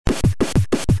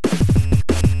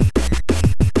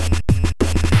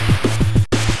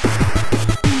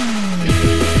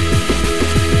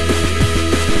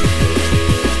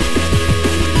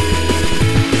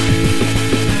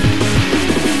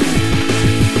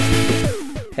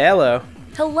Hello,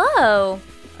 Hello,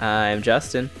 I'm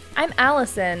Justin, I'm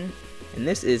Allison. and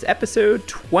this is episode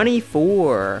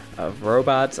 24 of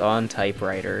Robots on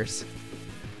Typewriters.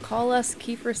 Call us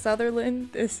Kiefer Sutherland.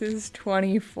 This is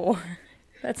 24.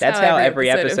 That's how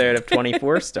every episode of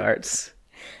 24 starts.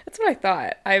 That's what I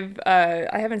thought.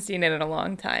 I haven't seen it in a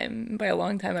long time. By a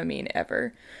long time, I mean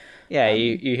ever. Yeah,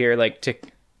 you hear like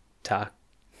tick tock,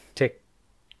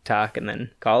 and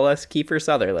then call us Kiefer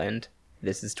Sutherland.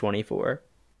 This is 24.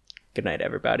 Good night,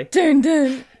 everybody. Dun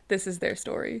dun. This is their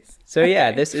stories. So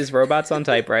yeah, this is Robots on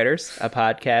Typewriters, a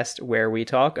podcast where we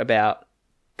talk about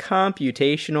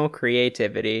computational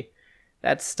creativity.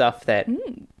 That's stuff that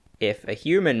if a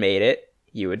human made it,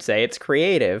 you would say it's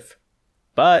creative.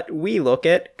 But we look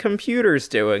at computers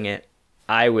doing it.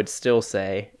 I would still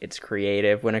say it's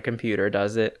creative when a computer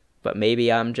does it. But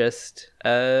maybe I'm just,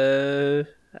 I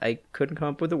couldn't come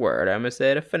up with a word. I almost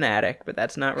said a fanatic, but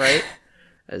that's not right.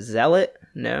 A zealot?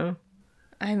 No.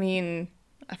 I mean,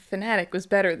 a fanatic was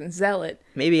better than zealot.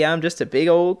 Maybe I'm just a big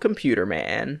old computer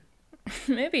man.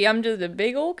 Maybe I'm just a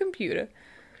big old computer.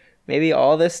 Maybe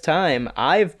all this time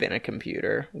I've been a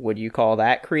computer. Would you call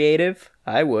that creative?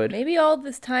 I would. Maybe all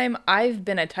this time I've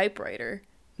been a typewriter.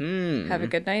 Have a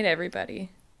good night,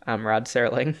 everybody. I'm Rod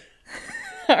Serling.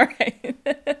 All right.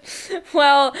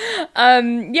 Well,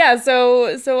 yeah.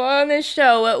 So on this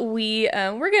show,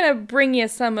 we're gonna bring you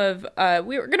some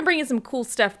cool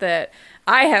stuff that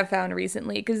I have found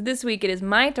recently, because this week it is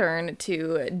my turn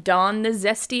to don the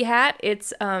Zesty hat.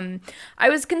 It's I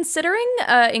was considering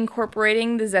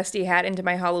incorporating the Zesty hat into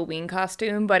my Halloween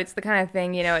costume, but it's the kind of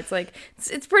thing, it's like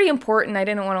it's pretty important. I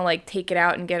didn't want to like take it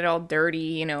out and get it all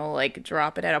dirty, like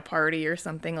drop it at a party or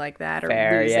something like that. Or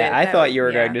fair, lose yeah. it. I thought you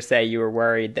were going to say you were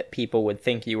worried that people would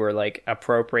think you were like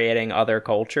appropriating other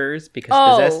cultures, because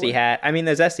the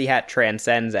Zesty hat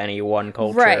transcends any one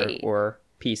culture or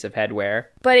piece of headwear.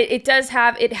 But it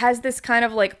has this kind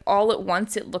of like all at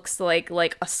once, it looks like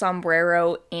a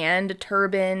sombrero and a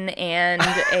turban and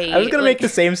a... I was gonna make the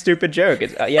same stupid joke.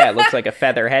 It looks like a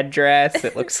feather headdress.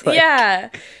 It looks like... Yeah.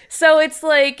 So it's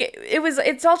like,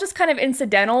 it's all just kind of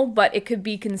incidental, but it could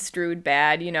be construed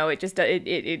bad, it just,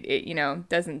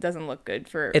 doesn't look good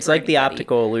for... It's for like anybody. the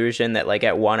optical illusion that like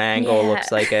at one angle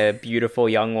looks like a beautiful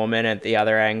young woman, at the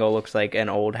other angle looks like an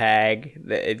old hag.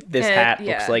 This hat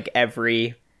looks like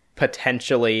every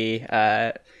potentially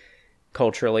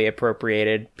culturally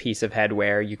appropriated piece of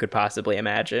headwear you could possibly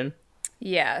imagine.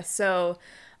 Yeah, so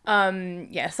I'm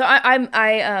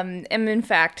in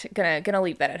fact gonna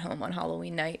leave that at home on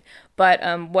Halloween night. But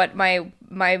what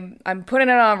I'm putting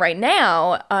it on right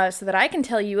now so that I can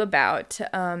tell you about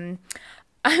I'm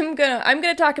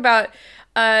gonna talk about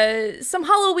some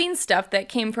Halloween stuff that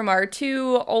came from our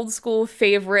two old school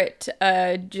favorite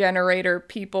generator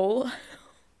people.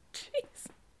 Jeez.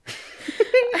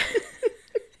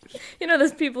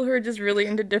 Those people who are just really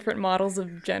into different models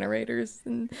of generators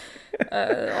and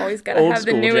always gotta have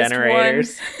the newest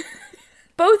generators. Ones.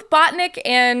 Both Botnik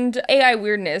and AI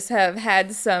Weirdness have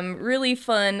had some really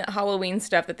fun Halloween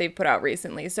stuff that they've put out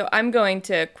recently. So I'm going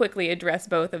to quickly address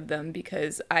both of them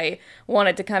because I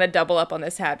wanted to kind of double up on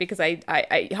this hat, because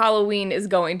I Halloween is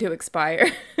going to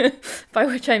expire, by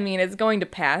which I mean it's going to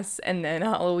pass, and then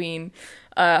Halloween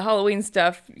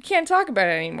stuff, you can't talk about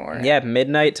it anymore. Yeah,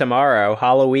 midnight tomorrow,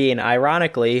 Halloween,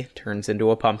 ironically, turns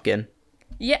into a pumpkin.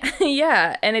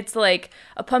 Yeah, and it's like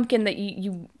a pumpkin that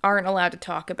you aren't allowed to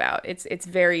talk about. It's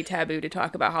very taboo to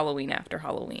talk about Halloween after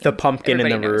Halloween. The pumpkin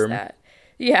Everybody in the room. That.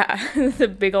 Yeah, the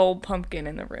big old pumpkin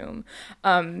in the room.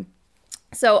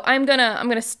 So I'm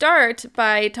gonna start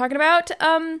by talking about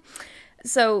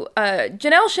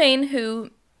Janelle Shane, who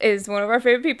is one of our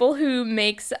favorite people who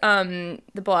makes the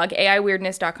blog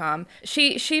AIWeirdness.com.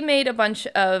 She made a bunch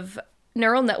of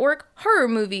Neural Network horror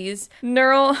movies,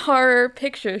 Neural Horror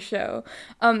Picture Show.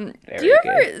 Do you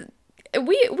ever...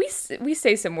 We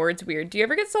say some words weird. Do you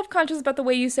ever get self-conscious about the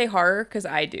way you say horror? Because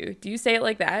I do. Do you say it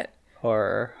like that?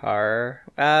 Horror.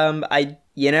 I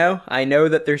know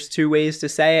that there's two ways to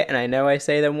say it, and I know I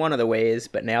say them one of the ways,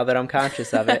 but now that I'm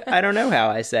conscious of it, I don't know how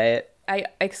I say it. I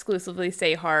exclusively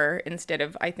say horror instead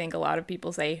of, I think a lot of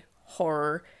people say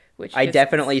horror, which I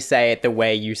definitely say it the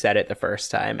way you said it the first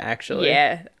time, actually.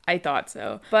 Yeah, I thought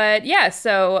so. But yeah,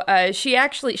 so she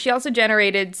also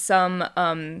generated some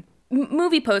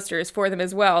movie posters for them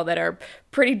as well that are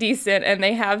pretty decent, and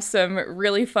they have some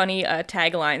really funny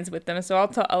taglines with them. So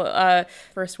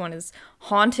first one is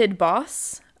Haunted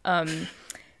Boss.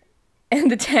 And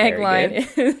the tagline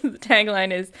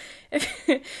is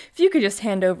if you could just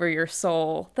hand over your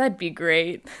soul, that'd be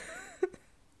great.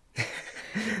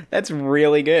 That's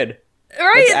really good.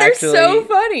 Right? They're so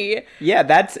funny. Yeah,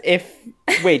 that's if...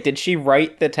 Wait, did she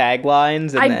write the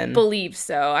taglines and I believe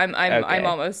so. I'm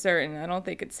almost certain. I don't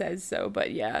think it says so,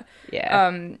 but yeah. Yeah.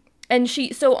 And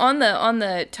so on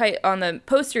the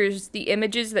posters, the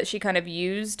images that she kind of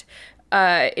used,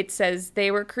 it says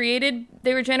they were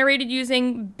generated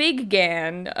using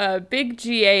BigGAN, Big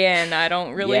GAN. I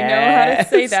don't really know how to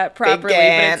say that properly,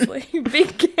 but it's like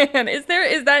BigGAN. Is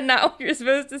that not what you're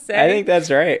supposed to say? I think that's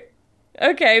right.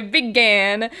 Okay,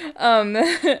 BigGAN,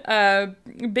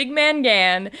 Big Man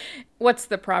GAN. What's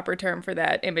the proper term for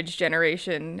that? Image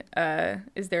generation.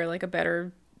 Is there like a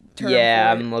better term?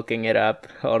 Yeah, I'm looking it up.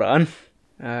 Hold on.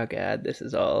 Oh god, this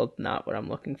is all not what I'm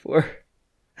looking for.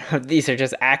 These are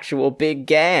just actual big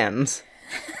GANs.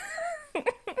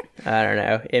 I don't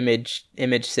know,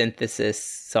 image synthesis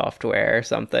software or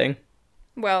something.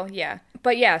 Well, yeah.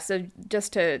 But yeah, so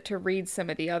just to read some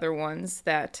of the other ones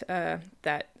that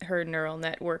that her neural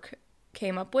network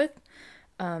came up with.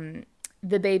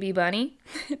 The Baby Bunny,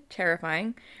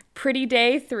 terrifying. Pretty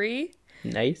Day 3.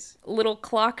 Nice. Little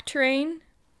Clock Train.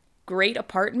 Great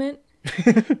Apartment.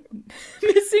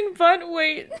 Missing Bunt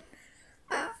Wait.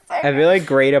 I feel like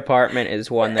Great Apartment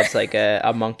is one that's like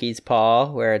a monkey's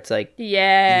paw, where it's like,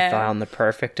 yeah, you found the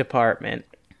perfect apartment,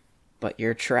 but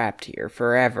you're trapped here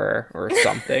forever, or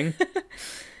something.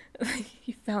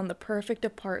 You found the perfect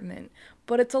apartment,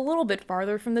 but it's a little bit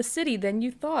farther from the city than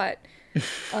you thought.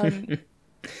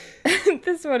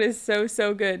 This one is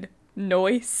so good.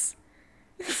 Noise.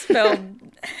 Spelled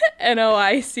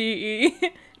Noice.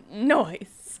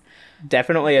 Noise.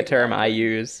 Definitely a term I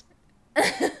use.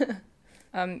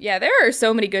 Yeah, there are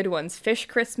so many good ones. Fish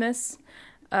Christmas.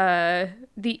 The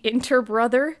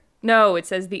Interbrother. No, it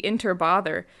says the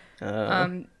Interbother.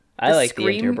 I like the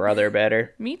Interbrother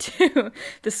better. Me too.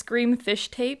 The Scream Fish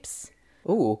Tapes.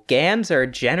 Ooh, GANs are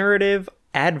generative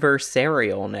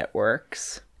adversarial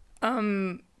networks.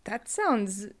 That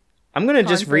sounds... I'm going to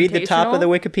just read the top of the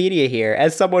Wikipedia here.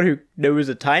 As someone who knows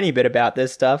a tiny bit about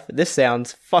this stuff, this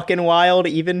sounds fucking wild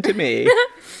even to me.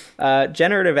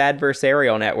 Generative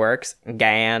adversarial networks,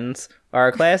 GANs, are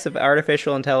a class of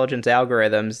artificial intelligence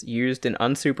algorithms used in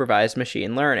unsupervised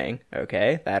machine learning.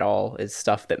 Okay, that all is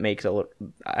stuff that makes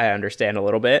I understand a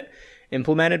little bit.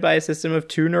 Implemented by a system of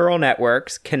two neural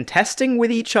networks, contesting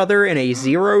with each other in a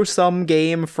zero-sum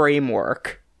game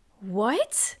framework.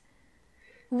 What?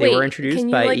 They were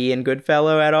introduced by Ian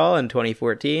Goodfellow et al. In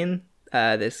 2014.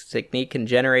 This technique can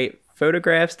generate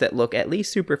photographs that look at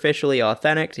least superficially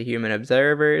authentic to human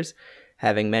observers,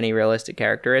 having many realistic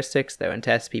characteristics, though in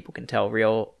tests people can tell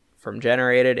real from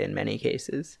generated in many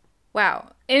cases.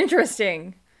 Wow,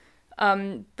 interesting.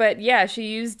 But yeah, she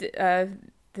used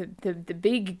the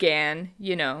big GAN,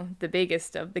 you know, the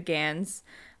biggest of the GANs,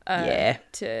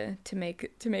 to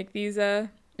make these.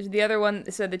 The other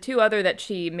one, so the two other that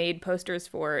she made posters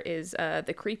for is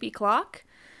the Creepy Clock.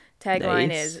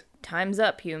 Tagline is "Time's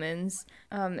up, humans."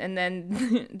 And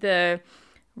then the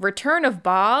Return of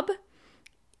Bob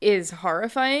is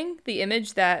horrifying. The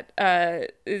image that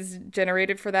is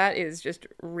generated for that is just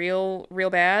real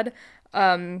bad.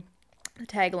 The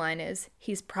tagline is,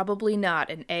 "He's probably not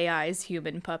an AI's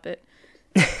human puppet."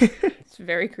 It's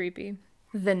very creepy.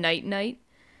 The Night Night.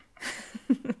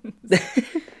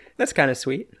 That's kind of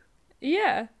sweet.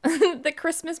 Yeah. The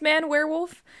Christmas Man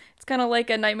Werewolf. It's kind of like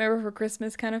a Nightmare Before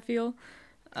Christmas kind of feel.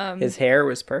 His hair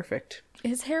was perfect.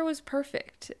 His hair was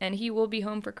perfect, and he will be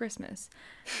home for Christmas.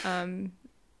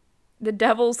 The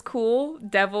Devil's cool.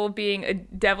 Devils being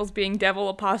devil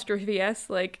apostrophe S.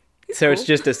 Like, so cool. It's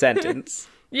just a sentence.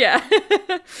 Yeah.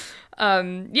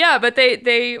 Yeah, but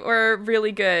they were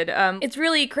really good. It's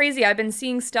really crazy. I've been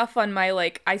seeing stuff on my,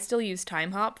 like, I still use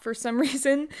TimeHop for some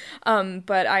reason.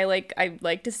 But I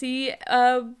like to see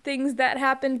things that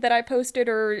happened that I posted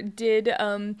or did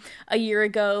a year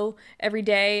ago every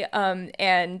day.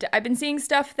 And I've been seeing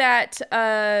stuff that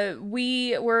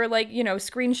we were, like, you know,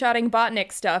 screenshotting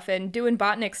Botnik stuff and doing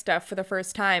Botnik stuff for the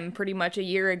first time pretty much a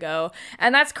year ago.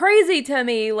 And that's crazy to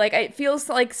me. Like, it feels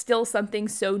like still something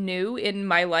so new in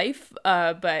my life.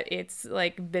 But it's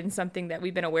like been something that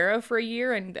we've been aware of for a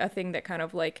year, and a thing that kind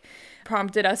of like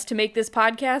prompted us to make this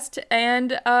podcast.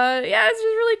 And yeah, it's just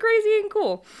really crazy and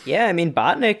cool. Yeah, I mean,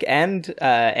 Botnik and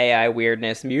AI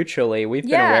Weirdness mutually we've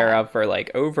been aware of for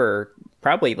like over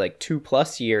probably like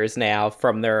 2+ years now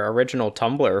from their original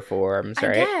Tumblr forums,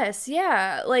 right? Yes,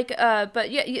 yeah. Like, but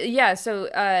yeah. So,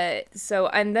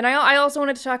 and then I also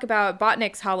wanted to talk about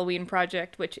Botnik's Halloween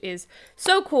project, which is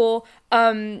so cool.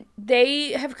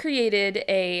 They have created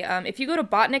a, if you go to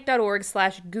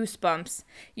botnik.org/goosebumps,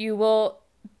 you will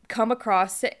come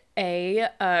across a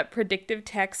predictive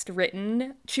text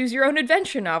written choose your own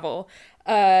adventure novel.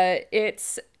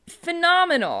 It's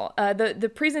phenomenal.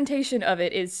 The presentation of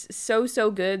it is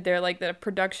so good. They're like, the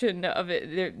production of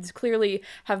it, they clearly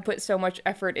have put so much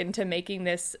effort into making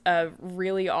this a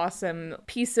really awesome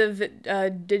piece of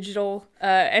digital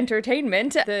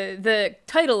entertainment. The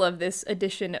title of this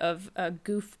edition of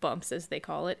Goofbumps, as they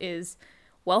call it, is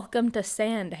Welcome to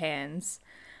Sand Hands.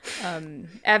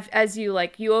 As you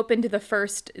open to the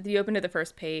first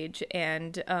page,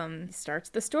 and starts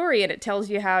the story, and it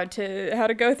tells you how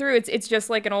to go through. It's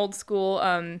just like an old school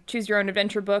choose your own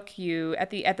adventure book. You at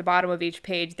the bottom of each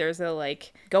page, there's a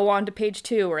go on to page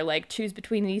 2, or choose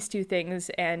between these two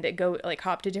things, and go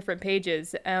hop to different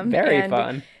pages. Very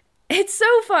fun. It's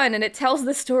so fun, and it tells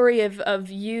the story of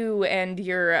you and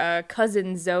your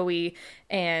cousin Zoe,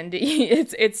 and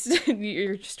it's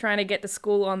you're just trying to get to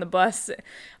school on the bus,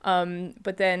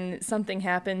 but then something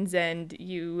happens, and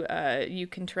you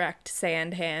contract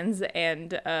sand hands,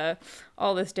 and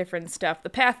all this different stuff. The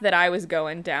path that I was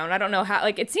going down, I don't know how.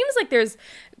 It seems like there's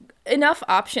enough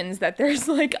options that there's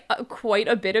quite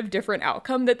a bit of different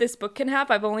outcome that this book can have.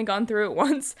 I've only gone through it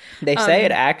once. They say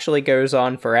it actually goes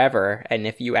on forever, and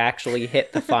if you actually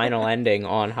hit the final ending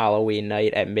on Halloween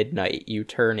night at midnight, you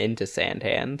turn into sand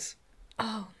hands.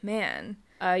 Oh man.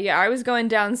 Yeah, I was going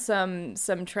down some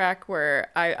track where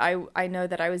I know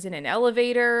that I was in an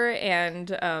elevator,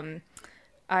 and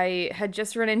I had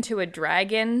just run into a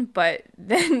dragon, but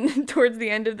then towards the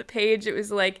end of the page, it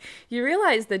was you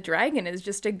realize the dragon is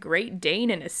just a Great Dane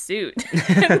in a suit.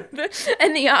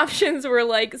 and the options were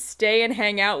stay and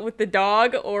hang out with the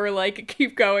dog, or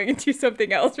keep going and do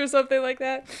something else, or something like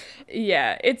that.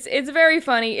 Yeah, it's very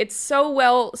funny. It's so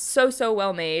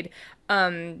well made.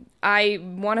 I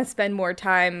want to spend more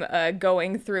time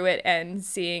going through it and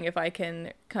seeing if I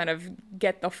can kind of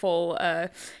get the full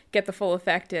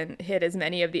effect and hit as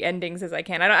many of the endings as I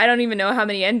can. I don't even know how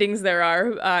many endings there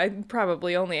are.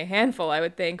 Probably only a handful, I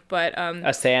would think. But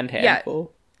a sand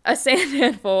handful. Yeah, a sand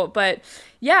handful, but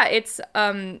yeah, it's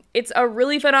a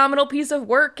really phenomenal piece of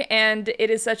work, and it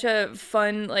is such a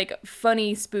fun,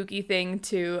 funny, spooky thing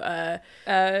to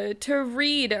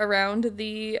read around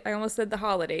I almost said the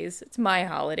holidays. It's my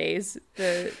holidays,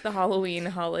 the Halloween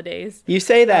holidays. You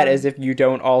say that as if you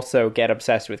don't also get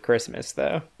obsessed with Christmas,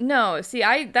 though. No, see,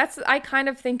 I kind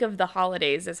of think of the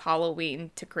holidays as Halloween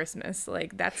to Christmas.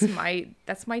 That's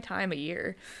my time of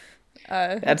year.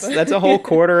 That's a whole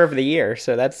quarter of the year,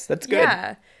 so that's good.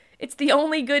 Yeah, it's the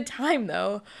only good time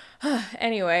though.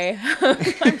 Anyway,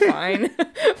 I'm fine.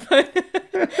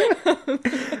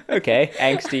 Okay,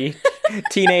 angsty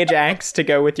teenage angst to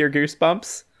go with your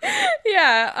goosebumps.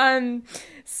 Yeah.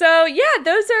 So yeah,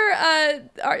 those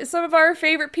are some of our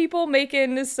favorite people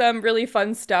making some really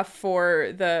fun stuff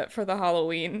for the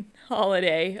Halloween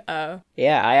holiday.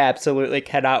 Yeah, I absolutely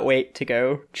cannot wait to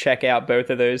go check out both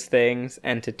of those things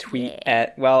and to tweet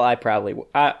at. Well, I probably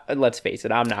let's face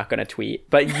it, I'm not going to tweet,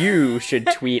 but you should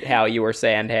tweet how your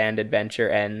Sandhand adventure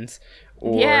ends,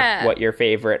 or what your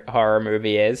favorite horror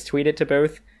movie is. Tweet it to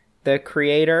both the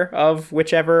creator of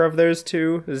whichever of those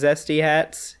two zesty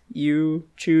hats you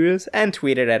choose, and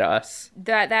tweet it at us.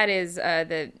 That is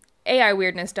the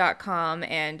AIweirdness.com,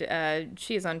 and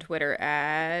she is on Twitter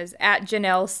as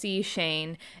 @Janelle C.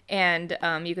 Shane, and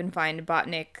you can find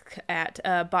Botnik at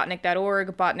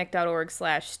botnik.org,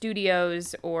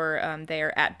 botnik.org/studios, or they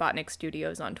are at Botnik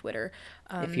Studios on Twitter.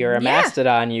 If you're a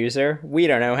Mastodon user, we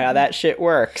don't know how that shit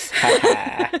works.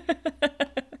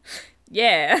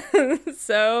 Yeah,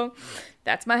 so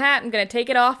that's my hat. I'm going to take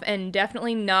it off and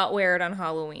definitely not wear it on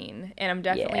Halloween. And I'm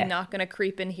definitely not going to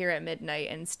creep in here at midnight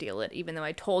and steal it, even though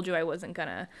I told you I wasn't going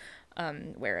to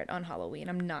wear it on Halloween.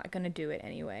 I'm not going to do it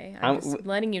anyway. I'm just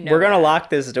letting you know. We're going to lock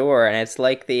this door, and it's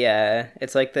like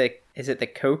is it the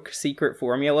Coke secret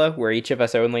formula where each of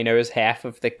us only knows half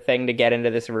of the thing to get into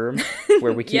this room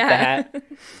where we keep the hat?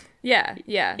 Yeah.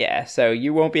 Yeah, so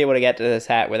you won't be able to get to this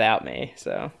hat without me,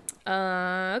 so.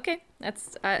 Okay.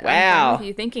 That's wow. I'm fine with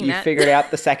you thinking you figured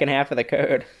out the second half of the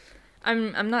code.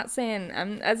 I'm not saying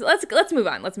let's move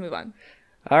on. Let's move on.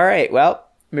 All right. Well,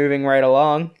 moving right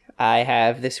along, I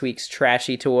have this week's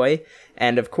trashy toy,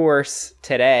 and of course,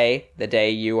 today, the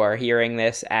day you are hearing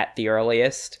this at the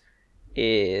earliest,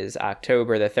 is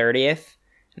October the 30th,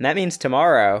 and that means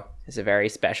tomorrow is a very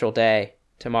special day.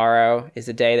 Tomorrow is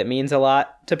a day that means a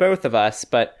lot to both of us,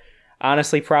 but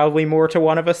honestly, probably more to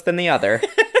one of us than the other.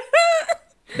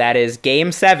 That is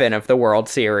Game 7 of the World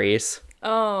Series.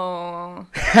 Oh.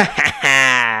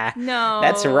 No.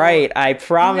 That's right. I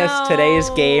promised today's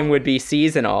game would be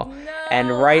seasonal. No, and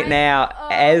right now,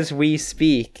 as we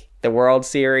speak, the World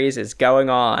Series is going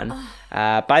on.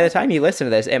 By the time you listen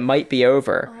to this, it might be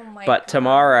over. But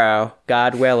tomorrow,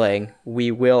 God willing,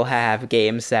 we will have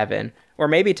Game 7. Or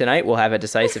maybe tonight we'll have a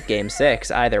decisive Game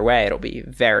 6. Either way, it'll be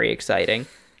very exciting.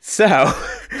 So,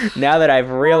 now that I've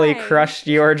really crushed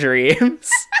your dreams...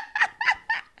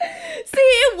 See,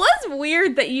 it was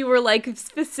weird that you were, like,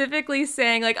 specifically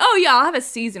saying, like, oh, yeah, I'll have a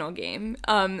seasonal game.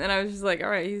 And I was just like, all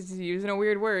right, he's using a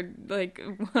weird word. Like,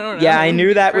 I don't know. Yeah, I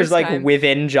knew that was, like,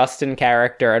 within Justin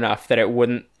character enough that it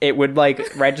would,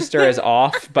 like, register as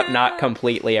off, but not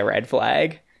completely a red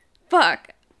flag. Fuck.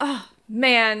 Oh,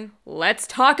 man. Let's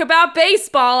talk about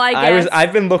baseball, I guess.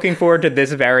 I've been looking forward to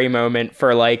this very moment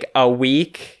for, like, a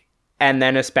week, and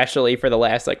then especially for the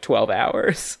last, like, 12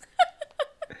 hours.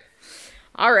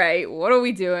 All right, what are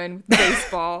we doing?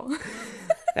 Baseball.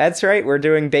 That's right, we're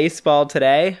doing baseball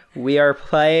today. We are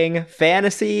playing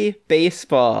fantasy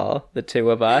baseball, the two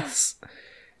of us.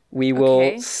 We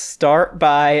will start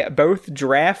by both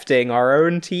drafting our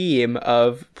own team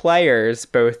of players,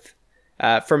 both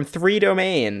from 3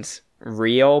 domains.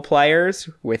 Real players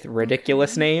with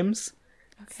ridiculous names.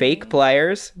 Fake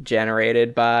players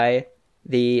generated by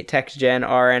the TextGen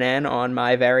RNN on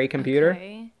my very computer.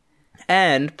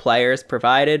 And players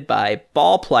provided by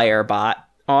BallPlayerBot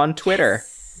on Twitter.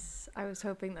 Yes. I was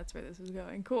hoping that's where this was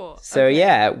going. Cool. So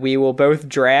yeah, we will both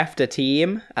draft a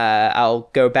team. I'll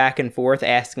go back and forth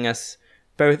asking us,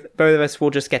 both of us will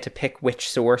just get to pick which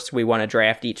source we want to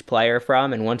draft each player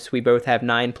from. And once we both have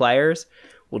 9 players,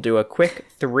 we'll do a quick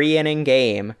 3-inning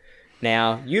game.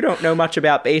 Now, you don't know much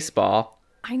about baseball.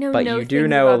 I know, but you do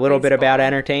know a little bit about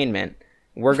entertainment.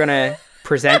 We're going to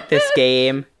present this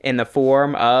game in the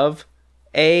form of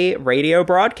a radio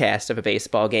broadcast of a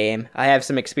baseball game. I have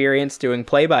some experience doing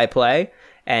play-by-play,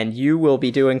 and you will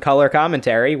be doing color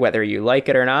commentary, whether you like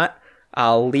it or not.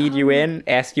 I'll lead you in,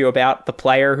 ask you about the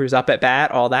player who's up at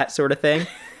bat, all that sort of thing.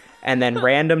 And then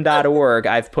random.org,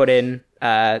 I've put in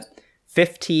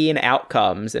 15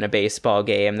 outcomes in a baseball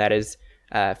game. That is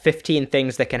 15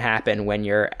 things that can happen when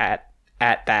you're at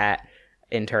bat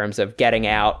in terms of getting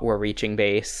out or reaching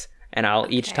base. And I'll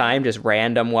each time just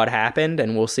random what happened,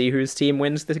 and we'll see whose team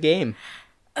wins the game.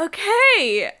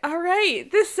 Okay. All right.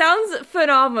 This sounds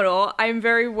phenomenal. I'm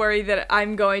very worried that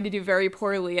I'm going to do very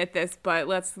poorly at this, but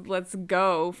let's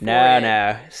go for it.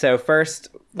 No. So first,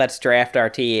 let's draft our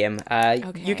team.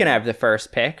 You can have the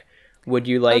first pick. Would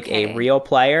you like a real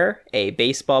player, a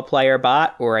baseball player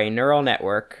bot, or a neural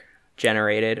network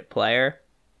generated player?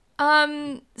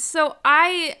 So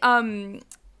I,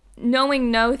 knowing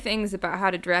no things about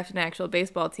how to draft an actual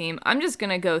baseball team, I'm just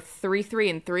gonna go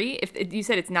 3-3-3. If you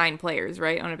said it's 9 players,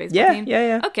 right, on a baseball team?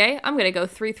 Yeah. Okay, I'm gonna go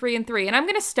 3-3-3, and I'm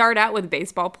gonna start out with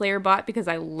baseball player bot because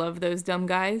I love those dumb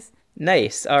guys.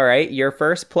 Nice. All right, your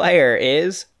first player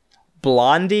is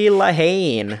Blondie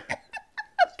Lehane,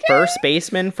 first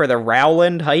baseman for the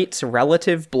Rowland Heights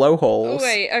Relative Blowholes. Oh,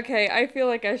 wait, okay, I feel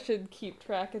like I should keep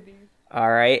track of these. All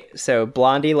right, so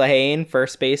Blondie Lehane,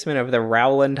 first baseman of the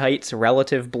Rowland Heights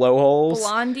Relative Blowholes.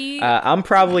 Blondie? I'm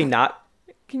probably not...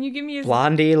 Can you give me a...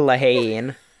 Blondie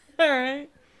Lehane. All right.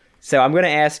 So I'm going to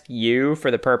ask you, for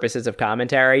the purposes of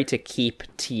commentary, to keep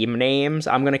team names.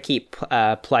 I'm going to keep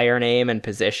player name and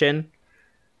position.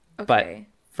 Okay.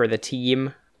 But for the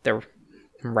team, the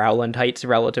Rowland Heights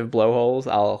Relative Blowholes,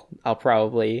 I'll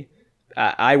probably...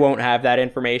 I won't have that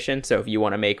information, so if you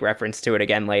want to make reference to it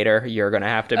again later, you're going to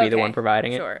have to be the one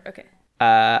providing it. Sure, okay.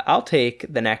 I'll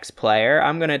take the next player.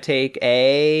 I'm going to take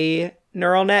a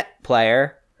neural net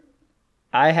player.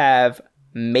 I have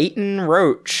Mayton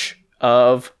Roach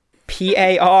of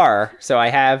PAR. So I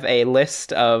have a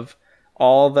list of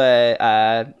all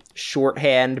the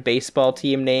shorthand baseball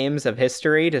team names of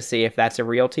history to see if that's a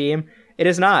real team. It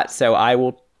is not, so I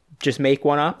will just make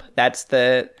one up. That's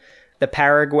the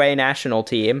Paraguay national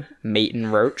team,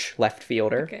 Mayton Roach, left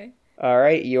fielder. Okay. All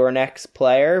right, your next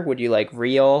player. Would you like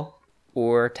real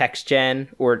or TextGen,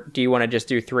 or do you want to just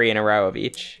do 3 in a row of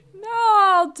each? No,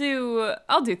 I'll do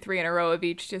 3 in a row of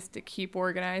each just to keep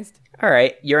organized. All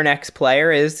right, your next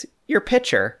player is your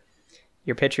pitcher.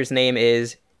 Your pitcher's name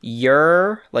is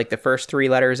like the first 3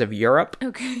 letters of Europe.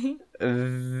 Okay.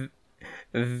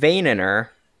 Vaininer.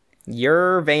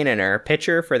 Vaininer,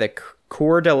 pitcher for the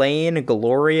Coeur d'Alene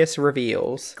Glorious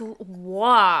Reveals.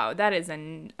 Wow, that is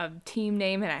a team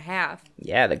name and a half.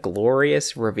 Yeah, the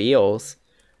Glorious Reveals.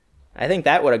 I think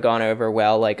that would have gone over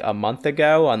well like a month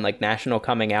ago on like National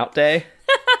Coming Out Day.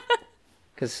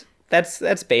 Because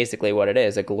that's basically what it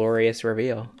is, a glorious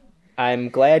reveal. I'm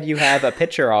glad you have a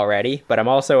pitcher already, but I'm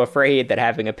also afraid that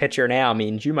having a pitcher now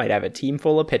means you might have a team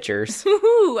full of pitchers.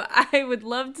 Ooh, I would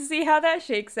love to see how that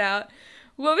shakes out.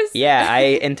 What was... Yeah, I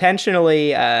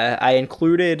intentionally, I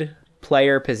included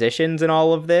player positions in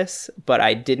all of this, but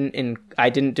I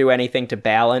didn't do anything to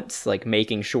balance, like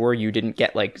making sure you didn't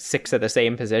get like 6 of the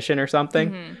same position or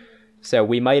something. Mm-hmm. So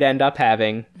we might end up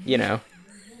having,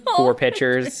 4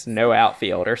 pitchers, no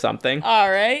outfield or something. All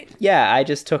right. Yeah, I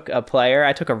just took a player.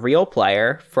 I took a real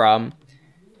player from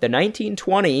the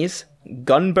 1920s,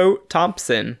 Gunboat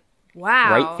Thompson.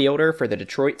 Wow. Right fielder for the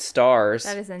Detroit Stars.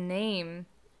 That is a name.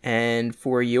 And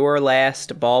for your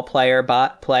last ball player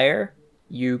bot player,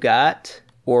 you got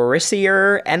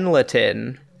Orisier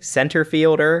Enleton, center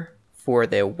fielder for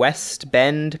the West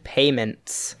Bend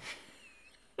Payments.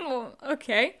 Oh,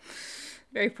 okay.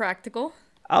 Very practical.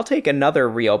 I'll take another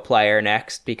real player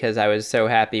next because I was so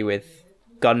happy with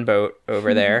Gunboat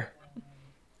over there.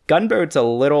 Gunboat's a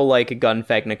little like a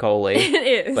Gunfegnicoli.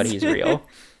 It is. But he's real.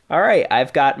 All right,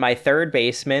 I've got my third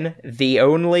baseman, the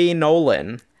only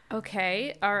Nolan.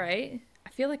 Okay, all right. I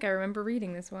feel like I remember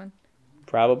reading this one.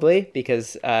 Probably,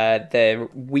 because the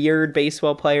weird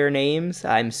baseball player names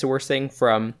I'm sourcing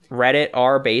from Reddit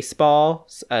r Baseball,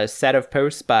 a set of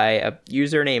posts by a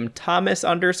user named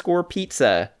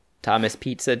Thomas_Pizza. Thomas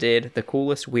Pizza did the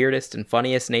coolest, weirdest, and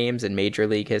funniest names in Major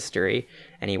League history,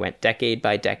 and he went decade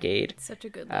by decade. Such a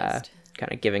good list.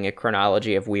 Kind of giving a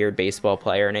chronology of weird baseball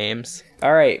player names.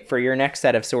 All right, for your next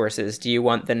set of sources, do you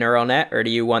want the neural net or do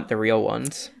you want the real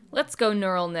ones? Let's go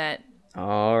neural net.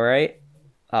 All right.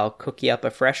 I'll cook you up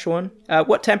a fresh one.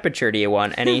 What temperature do you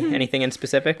want? Anything in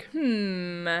specific?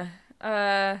 Let's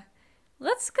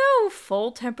go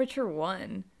full temperature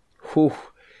 1. Whew.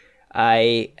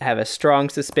 I have a strong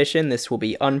suspicion this will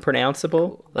be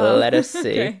unpronounceable. Let us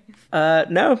see. Okay.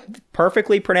 No,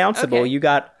 perfectly pronounceable. Okay. You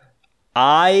got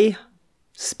I_Mar_Hack.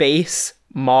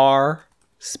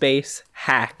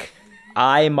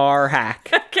 I_Mar Hack.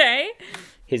 Okay.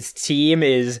 His team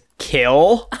is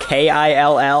Kill, Kill.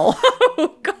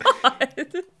 Oh, God.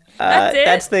 That's it?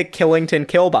 That's the Killington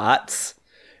Killbots,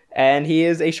 and he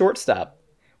is a shortstop.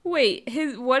 Wait,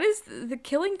 what is the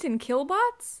Killington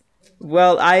Killbots?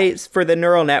 Well, for the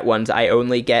neural net ones, I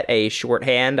only get a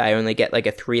shorthand. I only get like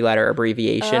a 3-letter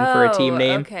abbreviation for a team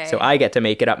name. Okay. So I get to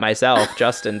make it up myself.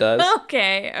 Justin does.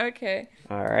 Okay.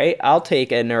 All right. I'll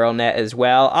take a neural net as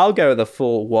well. I'll go the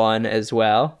full one as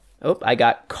well. Oh, I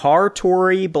got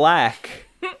Cartory Black,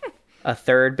 a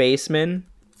third baseman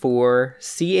for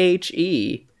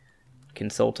CHE.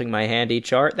 Consulting my handy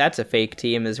chart. That's a fake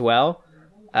team as well.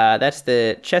 That's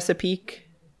the Chesapeake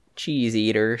Cheese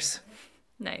Eaters.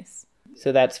 Nice.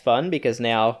 So that's fun because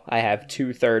now I have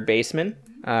 2 third basemen.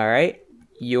 All right.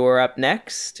 You're up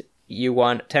next. You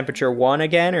want temperature 1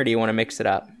 again, or do you want to mix it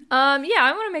up? Yeah,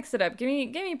 I want to mix it up. Give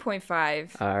me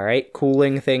 0.5. All right.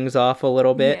 Cooling things off a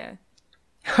little bit. Yeah.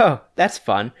 Oh, that's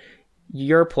fun.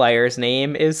 Your player's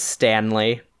name is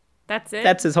Stanley. That's it?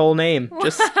 That's his whole name. Wow.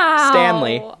 Just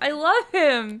Stanley. I love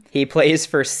him. He plays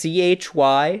for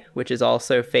CHY, which is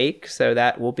also fake. So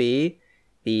that will be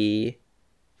the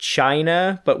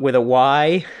China, but with a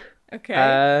Y.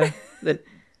 Okay.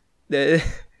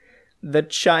 The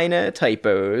China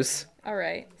typos. All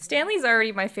right. Stanley's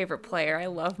already my favorite player. I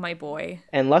love my boy.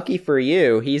 And lucky for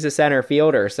you, he's a center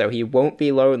fielder, so he won't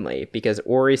be lonely because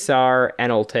Orisier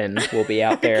Enleton will be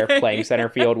out there playing center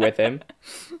field with him.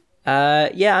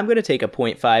 Yeah, I'm going to take a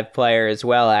 0.5 player as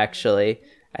well, actually.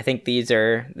 I think this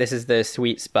is the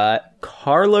sweet spot.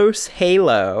 Carlos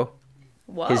Halo.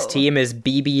 Whoa. His team is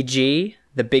BBG,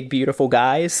 the Big Beautiful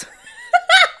Guys.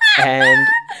 And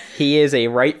he is a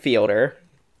right fielder.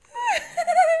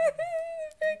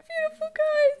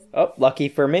 Oh, lucky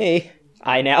for me,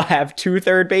 I now have 2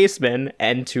 third basemen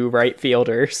and 2 right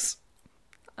fielders.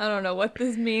 I don't know what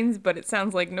this means, but it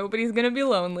sounds like nobody's going to be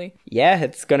lonely. Yeah,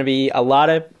 it's going to be a lot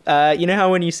of, you know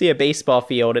how when you see a baseball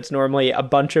field, it's normally a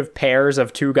bunch of pairs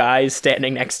of 2 guys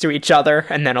standing next to each other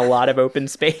and then a lot of open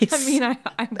space? I mean,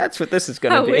 that's what this is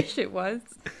going to be. I wish it was.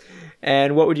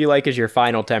 And what would you like as your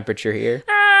final temperature here?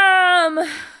 I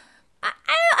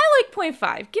like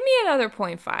 0.5. Give me another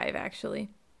 0.5,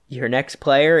 actually. Your next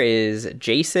player is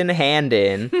Jason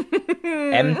Handon,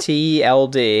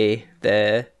 MTLD,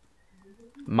 the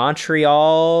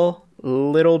Montreal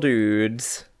Little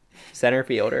Dudes center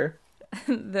fielder.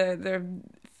 the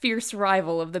fierce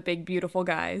rival of the Big Beautiful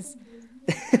Guys.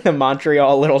 The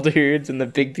Montreal Little Dudes and the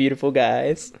Big Beautiful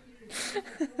Guys.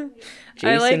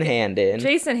 Jason Handon.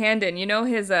 Jason Handon, you know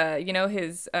his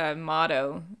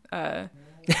motto. I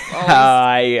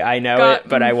know it,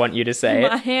 but I want you to say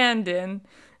my hand in.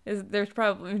 Is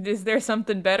there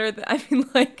something better? I mean,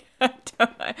 like,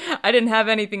 I didn't have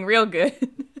anything real good.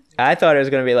 I thought it was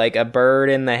going to be like a bird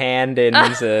in the hand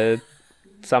and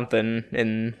something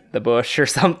in the bush or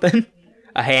something.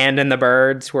 A hand in the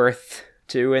bird's worth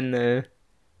 2 in the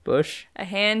Bush. A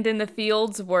hand in the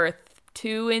field's worth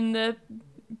 2 in the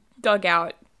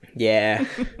dugout. Yeah.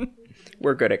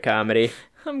 We're good at comedy.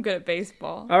 I'm good at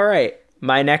baseball. All right.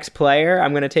 My next player,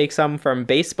 I'm going to take some from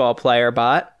Baseball Player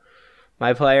Bot.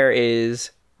 My player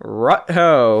is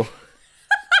Rutho.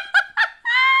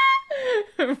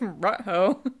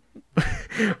 Rutho.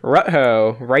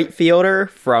 Rutho, right fielder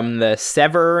from the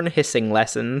Severn Hissing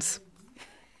Lessons.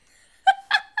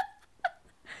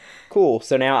 Cool.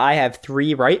 So now I have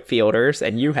 3 right fielders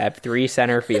and you have 3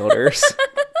 center fielders.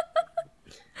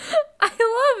 I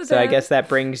love that. So I guess that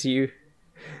brings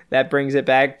it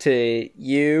back to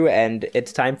you, and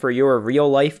it's time for your real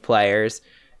life players.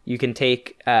 You can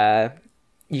pick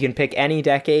any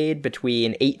decade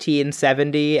between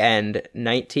 1870 and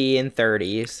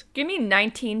 1930s. Give me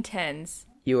 1910s.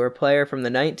 Your player from the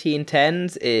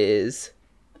 1910s is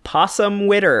Possum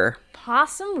Witter.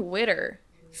 Possum Witter.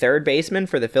 Third baseman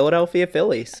for the Philadelphia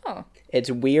Phillies. Oh. It's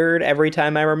weird every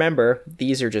time I remember.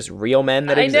 These are just real men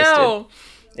that existed. I know.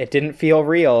 It didn't feel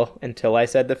real until I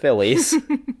said the Phillies.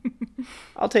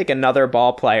 I'll take another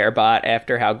ball player bot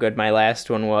after how good my last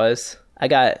one was. I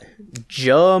got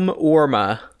Jum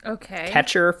Orma. Okay.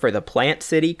 Catcher for the Plant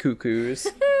City Cuckoos.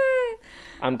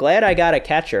 I'm glad I got a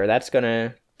catcher. That's going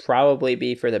to probably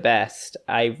be for the best.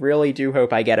 I really do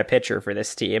hope I get a pitcher for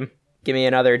this team. Give me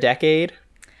another decade.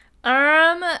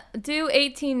 Do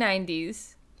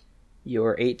 1890s.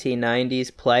 Your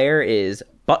 1890s player is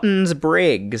Buttons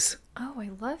Briggs. Oh, I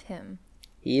love him.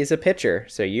 He is a pitcher,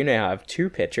 so you now have 2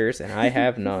 pitchers, and I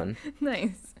have none.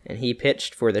 Nice. And he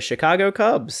pitched for the Chicago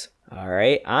Cubs. All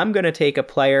right, I'm going to take a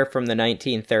player from the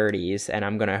 1930s, and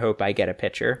I'm going to hope I get a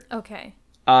pitcher. Okay.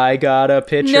 I got a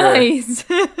pitcher. Nice.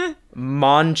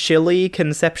 Monchili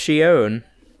Concepcion.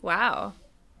 Wow.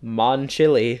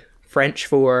 Monchili, French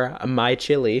for my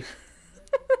chili.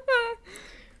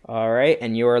 All right,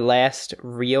 and your last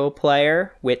real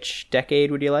player, which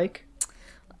decade would you like?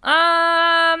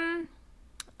 I'll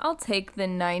take the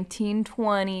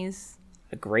 1920s.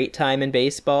 A great time in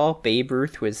baseball. Babe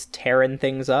Ruth was tearing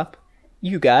things up.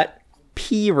 You got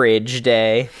Peerage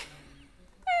Day.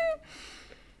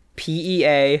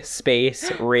 PEA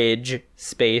space Ridge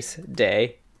space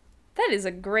Day. That is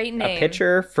a great name. A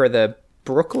pitcher for the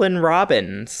Brooklyn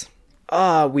Robins.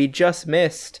 We just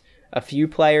missed. A few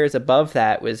players above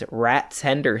that was Rats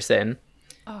Henderson,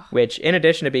 which, in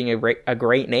addition to being a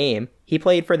great name, he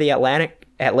played for the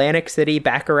Atlantic City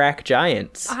Bacharach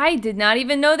Giants. I did not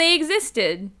even know they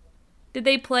existed. Did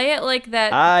they play at like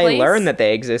that I place? learned that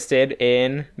they existed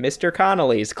in Mr.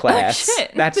 Connolly's class. Oh,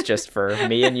 shit. That's just for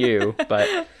me and you,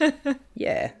 but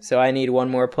yeah. So I need one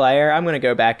more player. I'm going to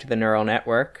go back to the neural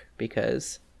network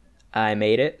because I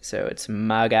made it, so it's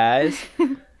my guys.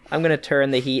 I'm going to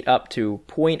turn the heat up to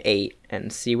 0.8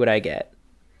 and see what I get.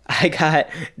 I got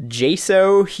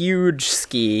Jaso Huge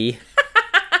Ski.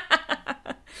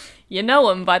 You know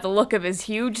him by the look of his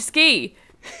huge ski.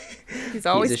 He's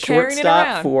always He's a carrying it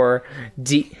shortstop around.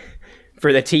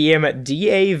 for the team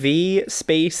DAV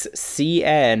space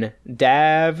CN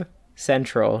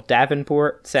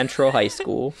Davenport Central High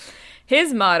School.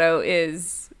 His motto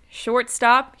is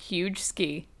shortstop, huge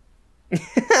ski.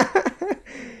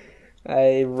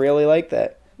 I really like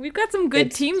that. We've got some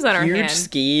good teams on our Huge hands.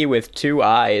 Ski with 2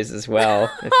 eyes as well,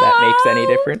 if that makes any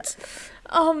difference.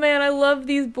 Oh man, I love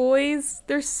these boys.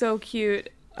 They're so cute.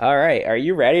 All right, are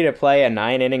you ready to play a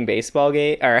 9-inning baseball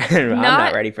game? Or I'm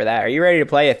not ready for that. Are you ready to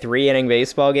play a 3-inning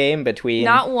baseball game between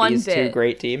these 2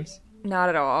 great teams? Not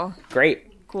at all.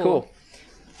 Great. Cool.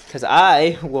 Because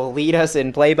I will lead us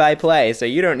in play-by-play, so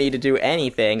you don't need to do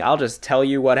anything. I'll just tell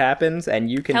you what happens,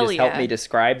 and you can help me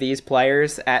describe these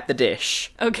players at the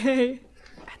dish. Okay.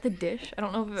 At the dish? I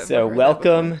don't know if I've ever So heard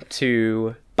welcome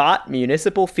to Bot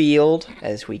Municipal Field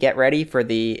as we get ready for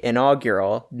the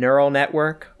inaugural Neural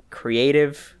Network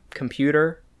Creative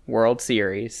Computer World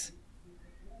Series.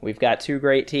 We've got 2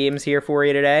 great teams here for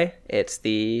you today. It's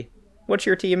what's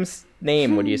your team's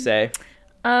name, would you say?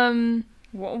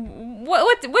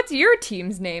 What's your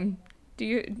team's name?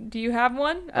 Do you have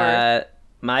one? Or?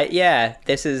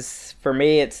 This is, for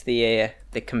me, it's the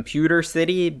Computer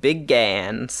City Big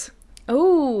Gans.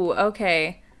 Oh,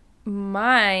 okay.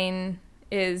 Mine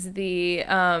is the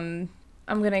I'm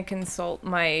gonna consult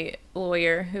my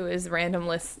lawyer, who is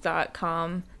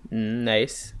randomlist.com.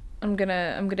 Nice. I'm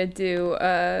gonna do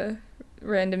a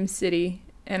random city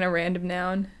and a random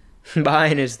noun.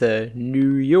 Mine is the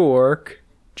New York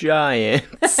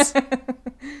Giants.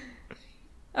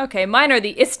 Okay, mine are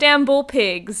the Istanbul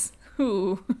Pigs.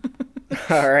 Ooh.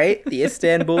 All right, the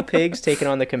Istanbul Pigs taking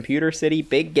on the Computer City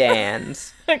Big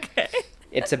Gans. Okay.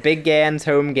 It's a Big Gans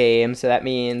home game, so that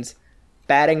means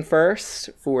Batting first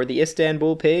for the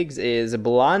Istanbul Pigs is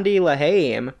Blondie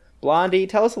Lehane. Blondie,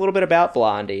 tell us a little bit about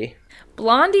Blondie.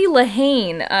 Blondie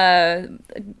Lehane,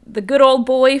 the good old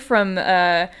boy from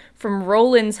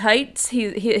Roland's Heights.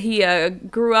 He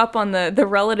grew up on the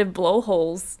Relative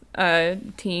Blowholes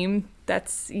team.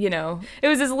 That's, it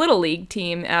was his little league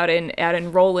team out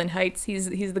in Roland Heights.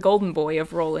 He's the golden boy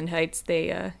of Roland Heights.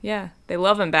 They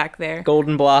love him back there.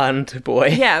 Golden blonde boy.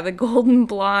 Yeah, the golden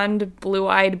blonde,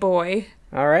 blue-eyed boy.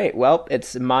 All right, well,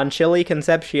 it's Monchili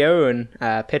Concepcion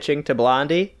pitching to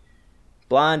Blondie.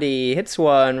 Blondie hits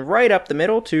one right up the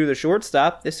middle to the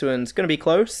shortstop. This one's going to be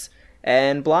close.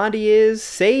 And Blondie is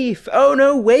safe. Oh,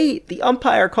 no, wait. The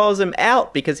umpire calls him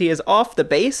out because he is off the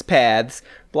base paths.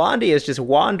 Blondie is just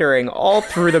wandering all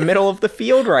through the middle of the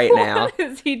field right now. What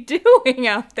is he doing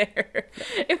out there?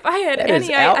 If I had that any...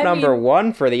 is out number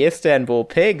one for the Istanbul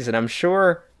Pigs, and I'm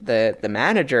sure the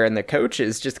manager and the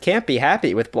coaches just can't be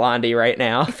happy with Blondie right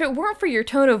now. If it weren't for your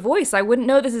tone of voice, I wouldn't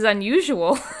know this is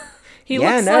unusual. He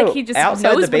looks like he just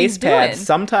outside knows the base what he's paths doing.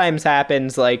 sometimes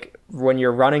happens like when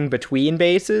you're running between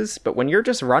bases, but when you're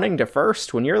just running to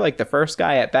first, when you're like the first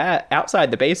guy at bat,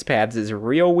 outside the base paths is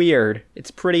real weird.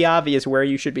 It's pretty obvious where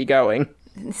you should be going.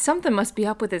 Something must be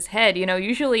up with his head.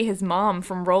 Usually his mom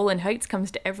from Roland Heights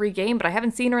comes to every game, but I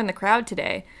haven't seen her in the crowd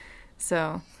today.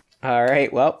 So. All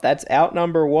right, well, that's out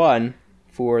number one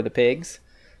for the Pigs.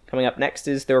 Coming up next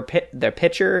is their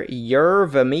pitcher, Ur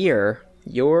Vermeer.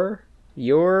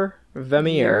 Ur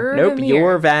Vermeer. Nope,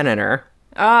 Ur Vannener.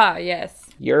 Ah, yes.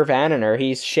 Ur Vannener.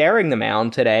 He's sharing the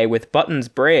mound today with Buttons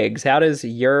Briggs. How does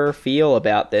Ur feel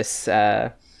about this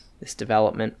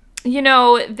development?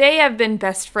 They have been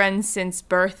best friends since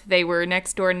birth. They were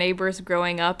next door neighbors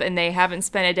growing up, and they haven't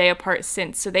spent a day apart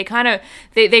since. So they kind of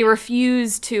they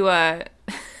refuse to. I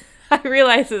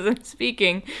realize as I'm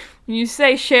speaking, when you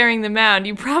say sharing the mound,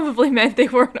 you probably meant they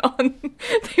weren't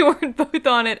both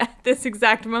on it at this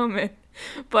exact moment.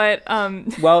 But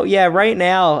well, yeah, right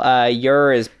now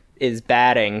Ur is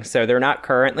batting, so they're not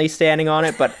currently standing on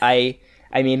it, but I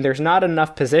mean there's not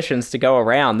enough positions to go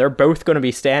around. They're both going to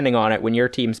be standing on it when your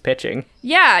team's pitching.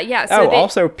 Yeah. So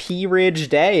also P. Ridge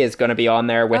Day is going to be on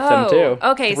there with them too.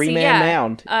 Okay, three-man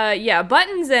mound.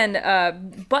 Buttons and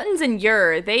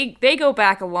Ur, they go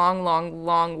back a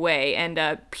long way,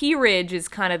 and P. Ridge is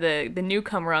kind of the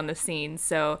newcomer on the scene.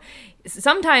 So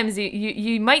sometimes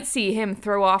you might see him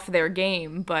throw off their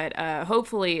game, but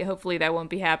hopefully that won't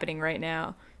be happening right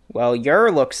now. Well,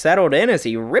 Ur looks settled in as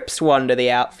he rips one to the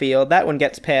outfield. That one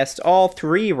gets past all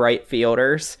three right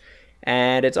fielders,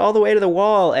 and it's all the way to the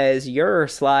wall as Ur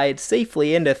slides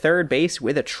safely into third base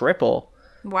with a triple.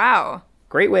 Wow.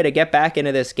 Great way to get back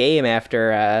into this game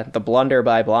after the blunder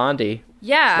by Blondie.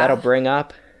 Yeah. That'll bring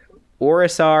up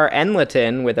Orisar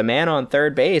Enleton with a man on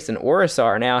third base, and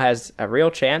Orisar now has a real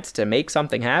chance to make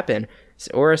something happen. Is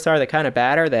Orisar the kind of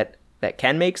batter that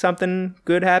can make something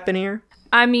good happen here?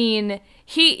 I mean,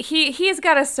 he's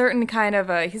got a certain kind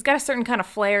of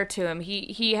flair to him.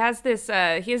 He has this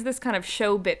kind of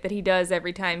show bit that he does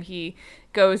every time he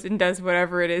goes and does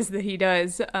whatever it is that he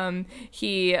does.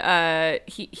 He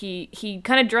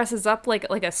kind of dresses up like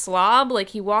a slob. Like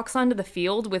he walks onto the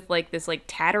field with like this like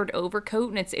tattered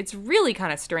overcoat, and it's really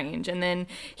kind of strange. And then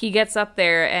he gets up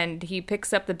there and he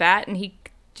picks up the bat and he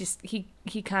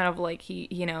kind of like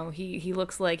he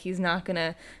looks like he's not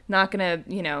gonna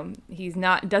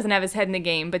doesn't have his head in the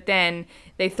game, but then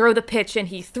they throw the pitch and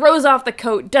he throws off the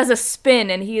coat, does a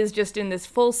spin, and he is just in this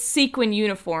full sequin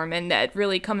uniform, and that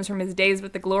really comes from his days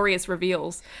with the Glorious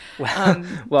Reveals.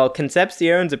 Well,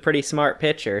 Concepcion's a pretty smart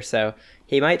pitcher, so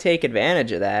he might take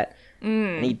advantage of that.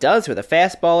 And he does with a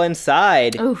fastball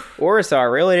inside. Oof.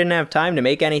 Orisar really didn't have time to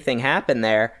make anything happen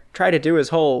there. Tried to do his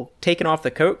whole taking off the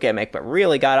coat gimmick, but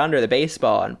really got under the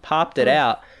baseball and popped it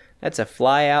out. That's a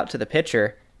fly out to the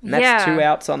pitcher. And that's 2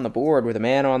 outs on the board with a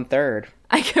man on third.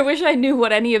 I wish I knew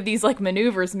what any of these like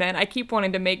maneuvers meant. I keep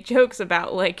wanting to make jokes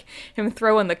about like him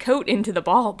throwing the coat into the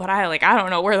ball, but I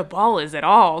don't know where the ball is at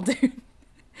all, dude.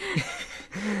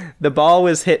 The ball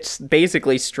was hit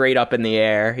basically straight up in the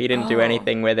air. He didn't do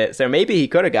anything with it. So maybe he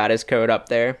could have got his coat up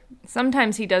there.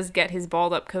 Sometimes he does get his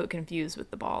balled up coat confused with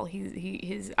the ball.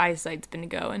 His eyesight's been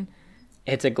going.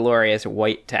 It's a glorious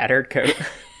white tattered coat.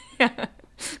 Yeah.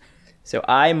 So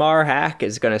Aymar Hack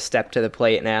is going to step to the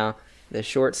plate now. The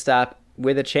shortstop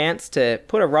with a chance to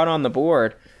put a run on the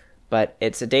board. But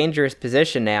it's a dangerous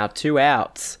position now. 2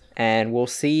 outs. And we'll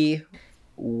see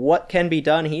what can be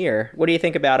done here. What do you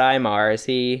think about Aymar? Is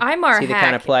he the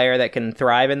kind of player that can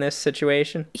thrive in this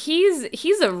situation? He's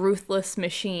a ruthless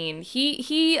machine.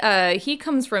 He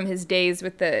comes from his days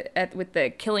with the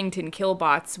Killington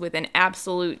Killbots with an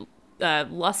absolute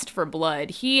lust for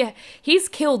blood. He's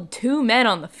killed 2 men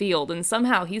on the field, and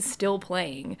somehow he's still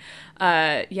playing.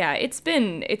 It's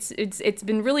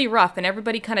been really rough, and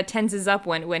everybody kind of tenses up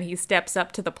when he steps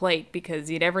up to the plate, because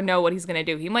you never know what he's going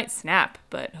to do. He might snap,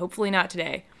 but hopefully not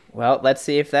today. Well, let's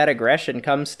see if that aggression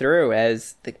comes through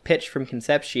as the pitch from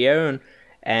Concepcion,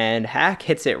 and Hack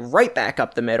hits it right back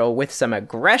up the middle with some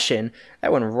aggression.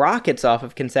 That one rockets off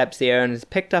of Concepcion, is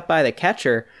picked up by the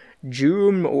catcher,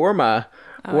 Joom Orma.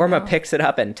 Orma picks it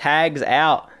up and tags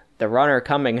out the runner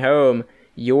coming home.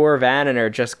 Your Vaniner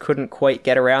just couldn't quite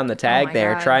get around the tag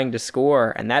there, trying to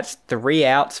score, and that's 3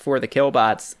 outs for the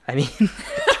Killbots. I mean,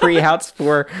 3 outs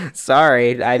for...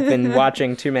 Sorry, I've been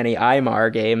watching too many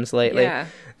Aymar games lately. Yeah.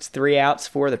 It's 3 outs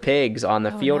for the Pigs on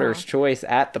the fielder's choice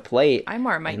at the plate.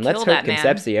 Aymar might and kill let's that hope man.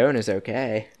 Concepcion is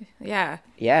okay. Yeah.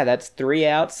 Yeah, that's 3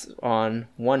 outs on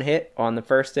 1 hit on the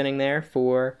first inning there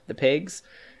for the Pigs.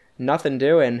 Nothing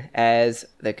doing as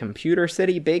the Computer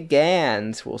City Big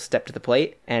Gans will step to the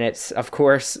plate. And it's, of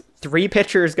course, 3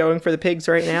 pitchers going for the Pigs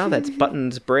right now. That's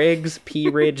Buttons Briggs, P.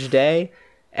 Ridge Day,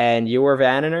 and Your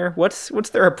Vaniner. What's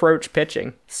their approach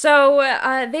pitching? So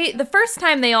the first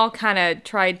time they all kind of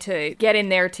tried to get in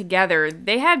there together,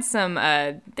 they had some,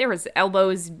 there was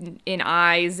elbows in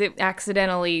eyes,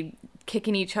 accidentally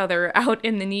kicking each other out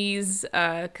in the knees,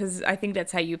 because I think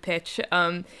that's how you pitch.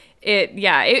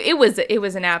 It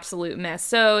was an absolute mess.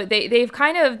 So they've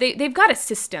got a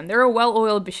system. They're a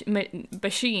well-oiled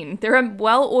machine. They're a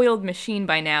well-oiled machine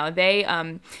by now. They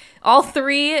all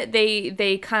 3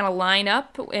 they kind of line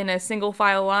up in a single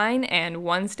file line, and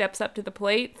one steps up to the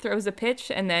plate, throws a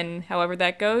pitch, and then however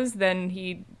that goes, then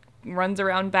he runs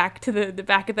around back to the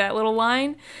back of that little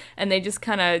line, and they just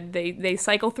kind of they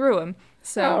cycle through him.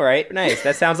 So all right, nice.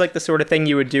 That sounds like the sort of thing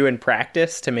you would do in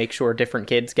practice to make sure different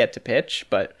kids get to pitch,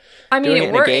 but I mean, doing it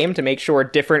in a game to make sure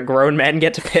different grown men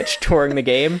get to pitch during the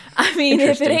game. I mean,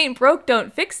 if it ain't broke,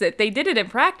 don't fix it. They did it in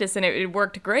practice, and it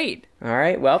worked great. All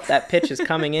right, well, that pitch is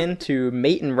coming in to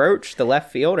Maton Roach, the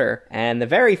left fielder, and the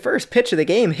very first pitch of the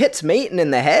game hits Maton in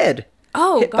the head.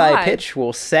 Oh, Hit God. by a pitch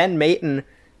will send Maton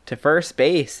to first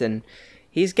base, and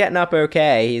he's getting up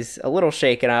okay. He's a little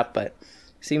shaken up, but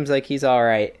seems like he's all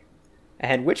right.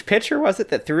 And which pitcher was it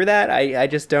that threw that? I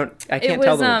can't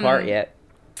tell them apart yet.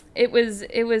 It was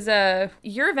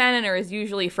Your Vaniner is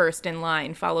usually first in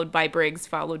line, followed by Briggs,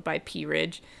 followed by P.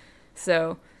 Ridge.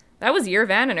 So that was Your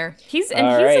Vaniner. He's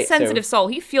a sensitive soul.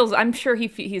 He feels, I'm sure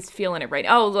he's feeling it right.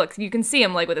 Oh, look, you can see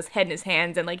him like with his head in his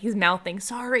hands and like he's mouthing,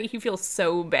 sorry. He feels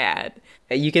so bad.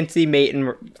 You can see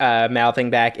Maton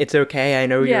mouthing back, it's okay, I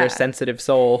know you're a sensitive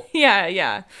soul.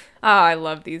 Yeah. Oh, I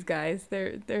love these guys.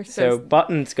 They're so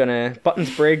Buttons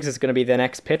Briggs is gonna be the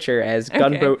next pitcher as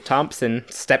Gunboat Thompson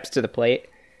steps to the plate.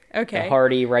 Okay. A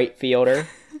hardy right fielder.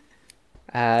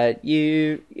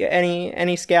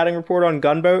 Any scouting report on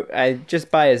Gunboat? Just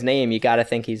by his name, you gotta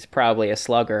think he's probably a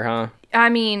slugger, huh? I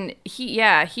mean,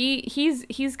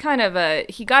 he's kind of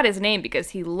he got his name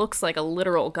because he looks like a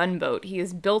literal gunboat. He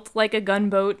is built like a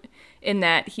gunboat in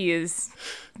that he is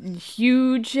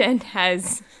huge and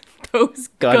has those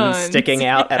guns sticking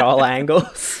out at all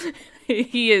angles.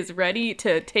 He is ready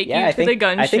to take you to the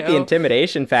gun show. I think the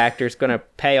intimidation factor is going to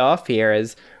pay off here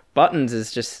as Buttons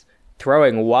is just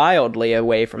throwing wildly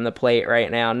away from the plate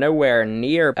right now, nowhere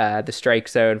near the strike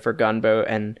zone for Gunboat,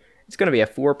 and it's going to be a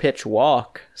 4-pitch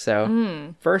walk.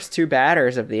 So first 2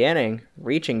 batters of the inning,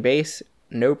 reaching base,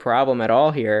 no problem at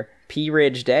all here. P.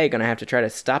 Ridge Day going to have to try to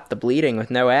stop the bleeding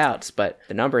with no outs, but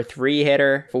the number 3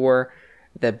 hitter for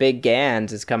the Big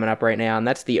Gans is coming up right now, and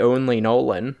that's the only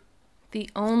Nolan. The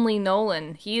only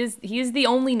Nolan. He is the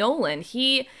only Nolan.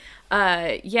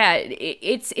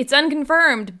 It's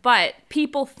unconfirmed, but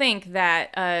people think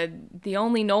that the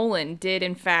only Nolan did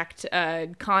in fact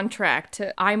contract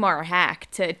Aymar Hack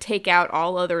to take out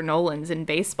all other Nolans in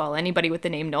baseball, anybody with the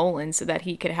name Nolan, so that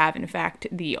he could have in fact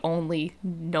the only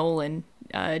Nolan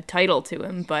title to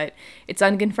him, but it's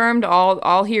unconfirmed,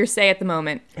 all hearsay at the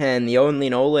moment. And the only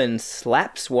Nolan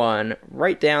slaps one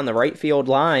right down the right field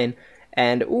line,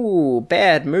 and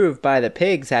bad move by the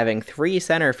Pigs having 3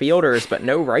 center fielders but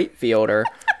no right fielder,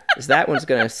 as that one's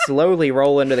gonna slowly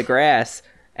roll into the grass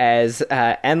as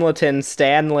Enleton,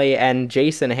 Stanley, and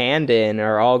Jason Handon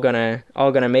are all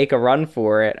gonna make a run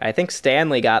for it. I think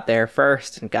Stanley got there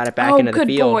first and got it back into the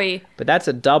field. Boy. But that's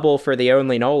a double for the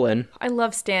only Nolan. I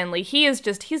love Stanley. He's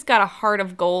got a heart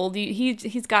of gold.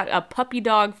 He's got a puppy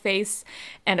dog face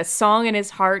and a song in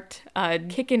his heart,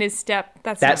 kick in his step.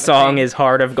 That song is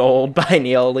Heart of Gold by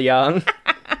Neil Young.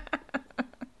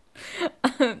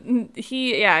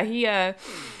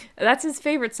 That's his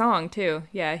favorite song too.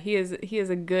 Yeah, he is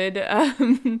a good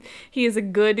he is a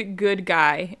good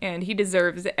guy, and he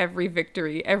deserves every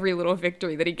victory, every little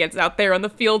victory that he gets out there on the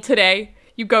field today.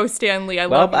 You go, Stanley. I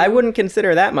love you. Well, I wouldn't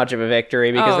consider that much of a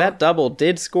victory because that double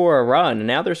did score a run. And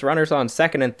now there's runners on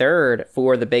second and third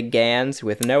for the Big Gans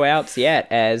with no outs yet,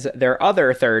 as their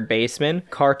other third baseman,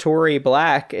 Cartori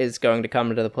Black, is going to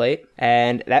come to the plate.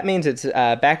 And that means it's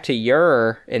back to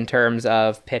Ure in terms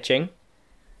of pitching.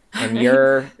 And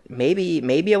Ure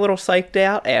maybe a little psyched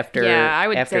out after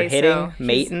hitting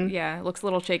Maton. Yeah, looks a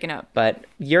little shaken up. But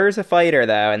Ure's a fighter,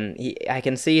 though, and I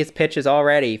can see his pitches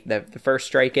already. The first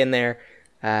strike in there.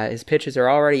 His pitches are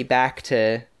already back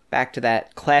to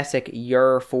that classic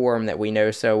Ure form that we know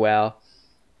so well.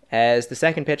 As the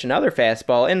second pitch, another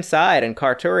fastball inside, and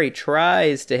Cartori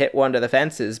tries to hit one to the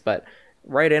fences, but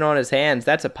right in on his hands.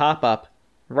 That's a pop-up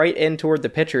right in toward the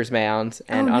pitcher's mound,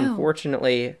 and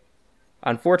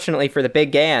Unfortunately for the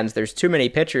Big Gans, there's too many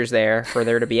pitchers there for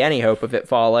there to be any hope of it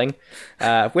falling.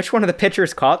 Which one of the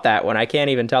pitchers caught that one? I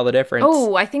can't even tell the difference.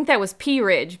 Oh, I think that was P.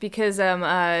 Ridge because,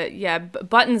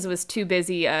 Buttons was too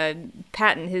busy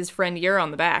patting his friend Ure on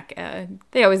the back.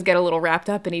 They always get a little wrapped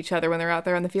up in each other when they're out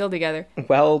there on the field together.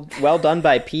 Well done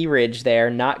by P. Ridge there,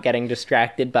 not getting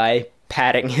distracted by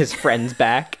patting his friend's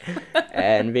back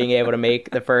and being able to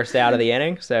make the first out of the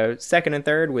inning. So second and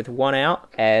third with one out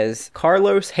as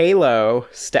Carlos Halo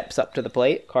steps up to the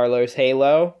plate. Carlos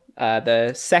Halo,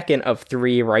 the second of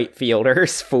three right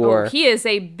fielders for he is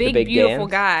a big beautiful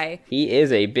guy. He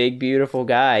is a big, beautiful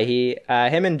guy.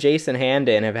 Him and Jason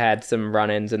Handon have had some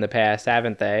run-ins in the past,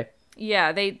 haven't they?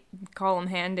 Yeah, they call them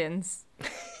hand-ins.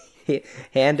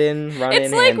 Hand-in, run-in,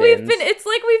 it's like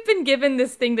we've been given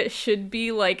this thing that should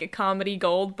be like a comedy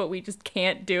gold, but we just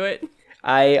can't do it.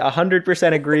 I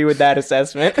 100% agree with that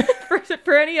assessment.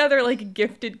 For any other like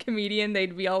gifted comedian,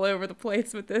 they'd be all over the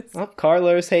place with this. Well,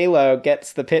 Carlos Halo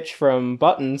gets the pitch from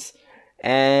Buttons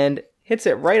and hits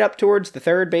it right up towards the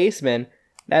third baseman.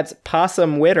 That's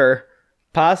Possum Witter.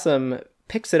 Possum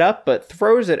picks it up but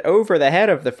throws it over the head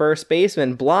of the first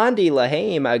baseman. Blondie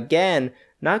Lahame again.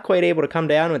 Not quite able to come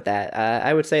down with that.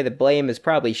 I would say the blame is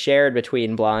probably shared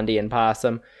between Blondie and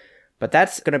Possum. But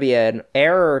that's going to be an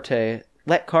error to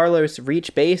let Carlos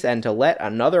reach base and to let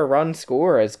another run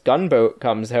score as Gunboat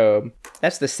comes home.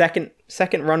 That's the second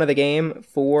run of the game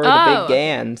for the Big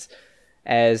Gans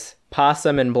as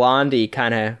Possum and Blondie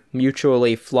kind of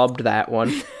mutually flubbed that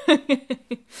one.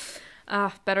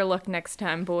 Better luck next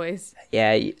time, boys.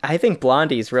 Yeah, I think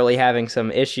Blondie's really having some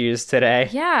issues today.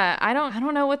 Yeah, I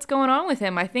don't know what's going on with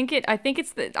him. I really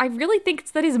think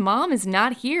it's that his mom is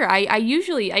not here. I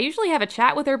usually have a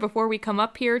chat with her before we come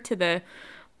up here to the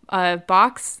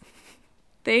box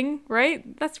thing,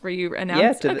 right? That's where you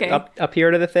announced. Yeah, up here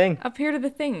to the thing. Up here to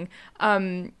the thing.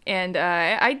 And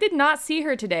I did not see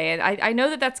her today, and I know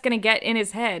that that's going to get in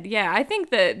his head. Yeah, I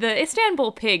think the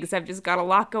Istanbul Pigs have just got a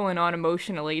lot going on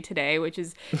emotionally today, which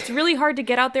is it's really hard to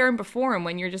get out there and perform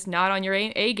when you're just not on your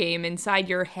A game inside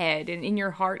your head and in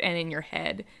your heart and in your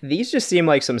head. These just seem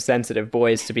like some sensitive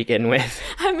boys to begin with.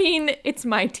 I mean, it's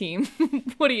my team.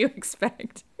 What do you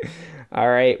expect? All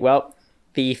right, well,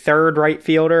 the third right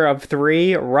fielder of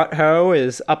three, Rutho,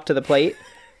 is up to the plate,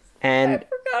 and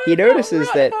he notices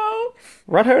that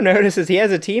Rutho notices he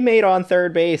has a teammate on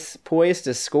third base poised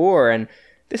to score, and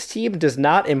this team does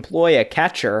not employ a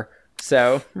catcher.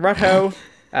 So Rutho,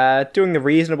 doing the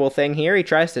reasonable thing here, he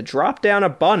tries to drop down a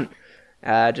bunt,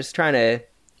 just trying to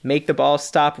make the ball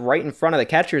stop right in front of the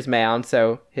catcher's mound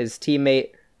so his teammate,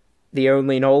 the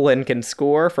only Nolan, can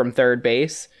score from third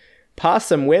base.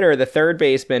 Possum Witter, the third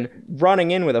baseman,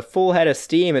 running in with a full head of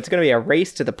steam. It's going to be a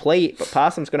race to the plate, but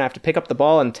Possum's going to have to pick up the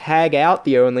ball and tag out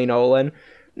the only Nolan.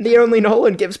 The only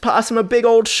Nolan gives Possum a big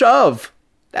old shove.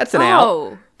 That's an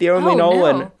out. The only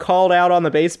Nolan called out on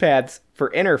the base paths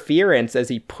for interference as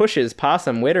he pushes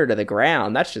Possum Witter to the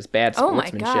ground. That's just bad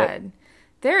sportsmanship. Oh my God.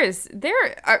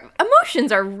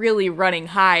 Emotions are really running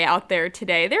high out there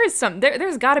today. There was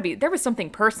something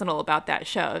personal about that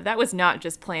shove. That was not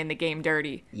just playing the game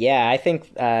dirty. Yeah, I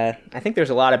think there's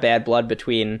a lot of bad blood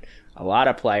between a lot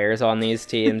of players on these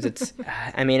teams. It's,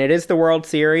 it is the World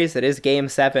Series. It is Game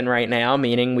 7 right now,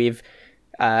 meaning we've,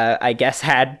 I guess,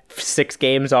 had 6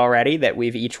 games already that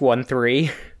we've each won 3.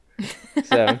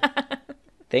 So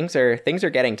things are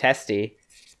getting testy.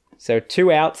 So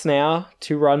 2 outs now,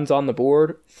 2 runs on the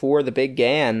board for the Big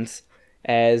Gans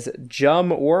as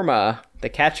Jum Orma, the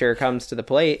catcher, comes to the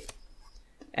plate.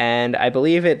 And I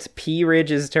believe it's P.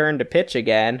 Ridge's turn to pitch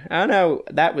again. Oh no,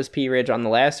 that was P. Ridge on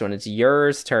the last one. It's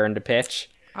Ure's turn to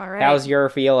pitch. All right. How's Ure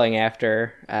feeling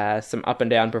after some up and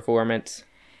down performance?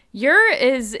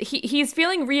 He's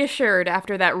feeling reassured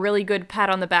after that really good pat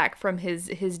on the back from his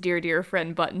dear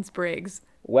friend Buttons Briggs.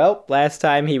 Well, last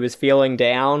time he was feeling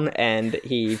down and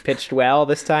he pitched well.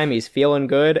 This time he's feeling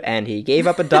good and he gave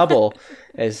up a double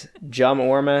as Jum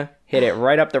Orma hit it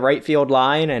right up the right field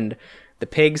line, and the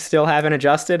Pigs still haven't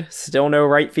adjusted. Still no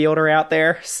right fielder out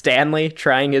there. Stanley,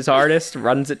 trying his hardest,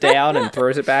 runs it down and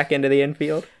throws it back into the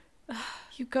infield.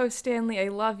 You go, Stanley. I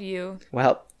love you.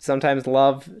 Well, sometimes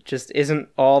love just isn't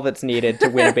all that's needed to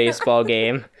win a baseball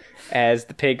game, as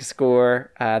the Pigs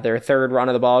score their third run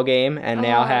of the ball game and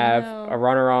now have a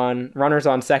runners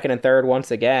on second and third once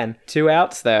again. 2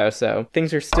 outs, though, so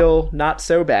things are still not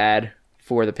so bad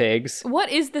for the Pigs.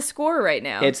 What is the score right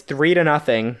now? It's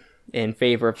 3-0 in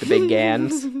favor of the Big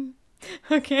Gans.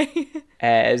 Okay.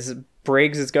 As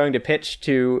Briggs is going to pitch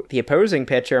to the opposing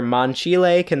pitcher,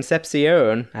 Manchile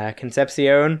Concepcion.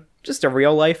 Concepcion, just a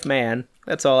real-life man.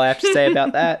 That's all I have to say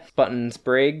about that. Buttons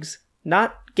Briggs,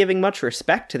 not giving much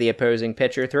respect to the opposing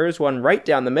pitcher, throws one right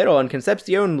down the middle, and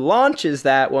Concepcion launches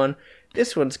that one.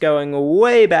 This one's going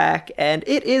way back, and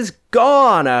it is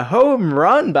gone! A home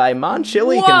run by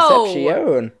Manchile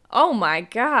Concepcion. Oh my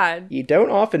god. You don't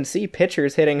often see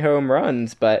pitchers hitting home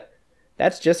runs, but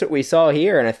that's just what we saw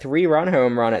here, and a 3-run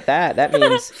home run at that. That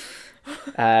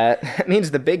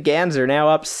means the Big Gans are now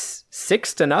up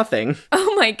 6-0.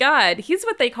 Oh my god. He's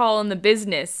what they call in the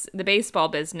baseball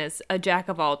business, a jack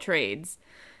of all trades.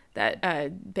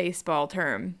 That baseball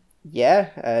term.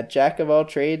 Yeah, jack of all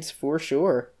trades for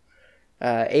sure.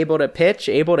 Able to pitch,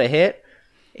 able to hit,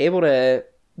 able to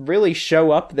really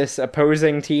show up this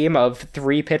opposing team of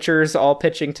 3 pitchers all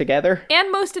pitching together.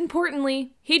 And most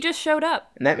importantly, he just showed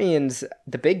up. And that means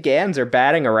the Big Gans are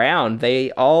batting around.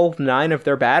 All 9 of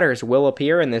their batters will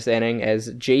appear in this inning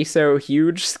as Jaso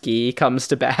Huge Ski comes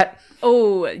to bat.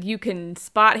 Oh, you can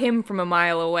spot him from a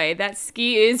mile away. That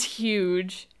ski is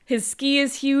huge. His ski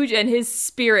is huge and his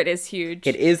spirit is huge.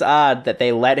 It is odd that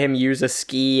they let him use a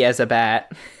ski as a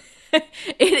bat.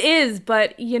 It is,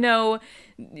 but, ain't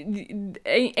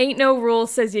no rule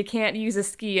says you can't use a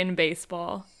ski in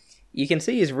baseball. You can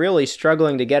see he's really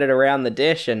struggling to get it around the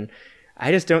dish, and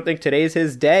I just don't think today's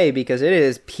his day because it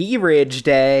is Pea Ridge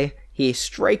Day. He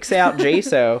strikes out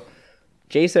Jaso.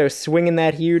 Jaso swinging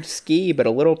that huge ski, but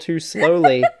a little too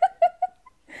slowly.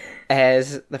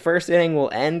 As the first inning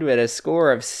will end with a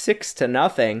score of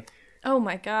 6-0. Oh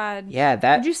my god. Yeah,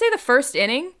 Did you say the first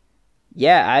inning?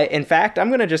 Yeah, in fact, I'm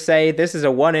going to just say this is a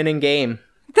 1-inning game.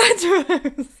 That's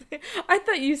what I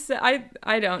thought you said.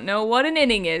 I don't know what an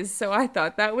inning is, so I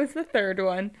thought that was the third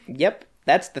one. Yep,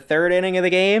 that's the third inning of the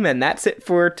game, and that's it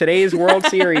for today's World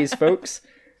Series, folks.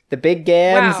 The Big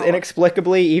Gans,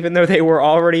 inexplicably, even though they were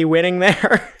already winning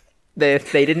there, they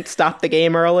didn't stop the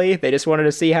game early. They just wanted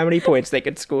to see how many points they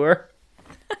could score.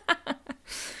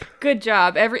 Good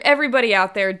job. Everybody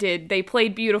out there did. They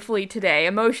played beautifully today.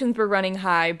 Emotions were running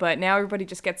high, but now everybody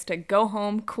just gets to go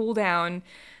home, cool down,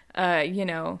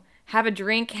 have a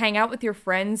drink, hang out with your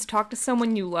friends, talk to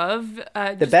someone you love.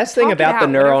 The best thing about the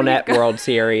Neural Net World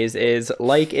Series is,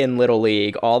 like in Little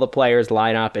League, all the players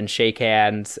line up and shake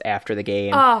hands after the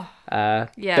game. Oh,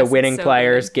 yes, the winning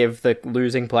players give the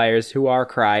losing players who are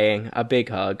crying a big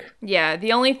hug. Yeah,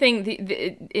 the only thing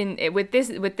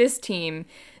with this team,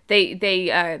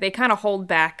 they kind of hold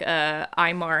back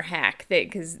Aymar Hack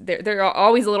because they're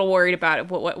always a little worried about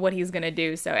what he's gonna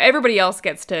do. So everybody else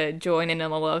gets to join in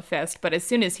on the love fest, but as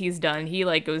soon as he's done, he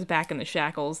goes back in the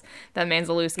shackles. That man's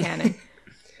a loose cannon.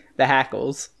 The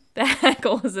hackles. The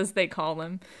hackles, as they call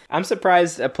him. I'm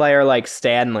surprised a player like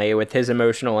Stanley, with his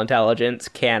emotional intelligence,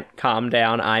 can't calm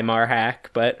down Aymar Hack,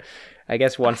 but I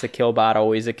guess once a killbot,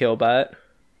 always a killbot.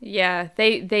 Yeah,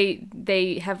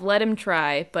 they have let him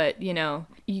try, but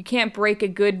you can't break a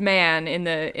good man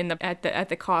at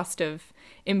the cost of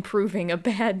improving a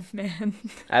bad man.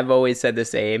 I've always said the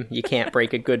same. You can't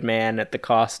break a good man at the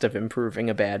cost of improving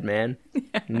a bad man.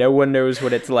 Yeah. No one knows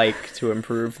what it's like to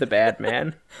improve the bad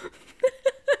man.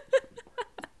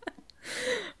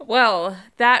 Well,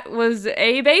 that was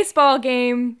a baseball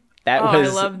game. I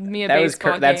love me a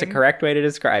baseball game. That's a correct way to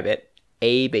describe it.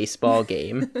 A baseball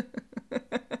game.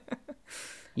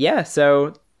 Yeah,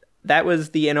 so that was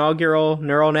the inaugural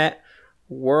Neural Net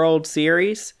World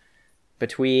Series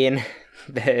between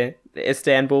the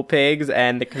Istanbul Pigs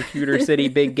and the Computer City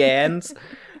Big Gans.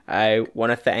 I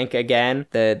want to thank again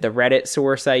the Reddit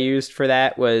source I used for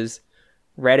that was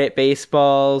Reddit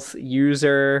Baseball's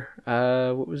user,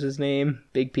 what was his name?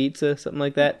 Big Pizza, something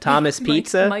like that. Thomas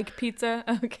Pizza. Mike Pizza.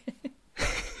 Okay.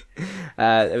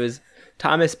 It was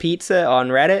Thomas Pizza on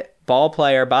Reddit,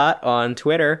 Ballplayer Bot on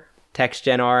Twitter,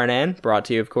 TextGenRNN, brought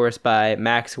to you, of course, by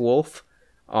Max Wolf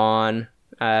on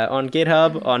on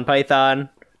GitHub, on Python,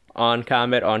 on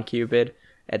Comet, on Qubit,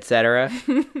 etc.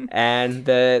 And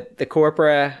the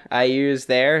corpora I use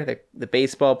there, the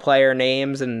baseball player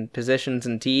names and positions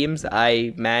and teams,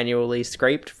 I manually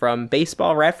scraped from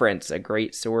Baseball Reference, a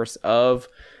great source of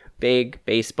big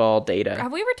baseball data.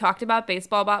 Have we ever talked about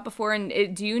BaseballBot before?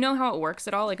 And do you know how it works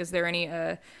at all? Like, is there any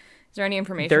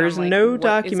information? There's on, like, no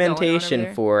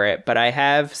documentation for it, but I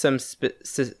have some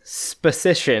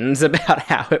suspicions about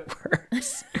how it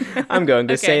works. I'm going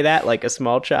to say that like a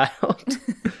small child.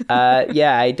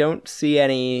 Yeah, I don't see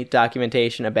any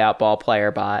documentation about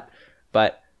BallPlayerBot,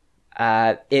 but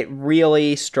it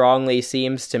really strongly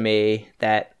seems to me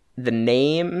that the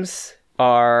names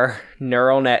are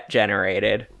neural net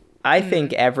generated. I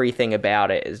think everything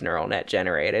about it is neural net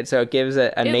generated. So it gives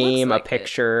a name, like a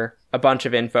picture, a bunch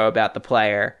of info about the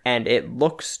player, and it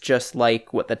looks just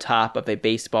like what the top of a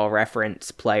Baseball Reference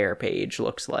player page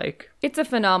looks like. It's a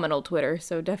phenomenal Twitter,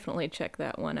 so definitely check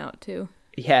that one out too.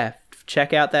 Yeah,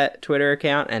 check out that Twitter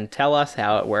account and tell us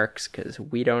how it works, because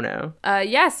we don't know.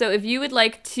 So if you would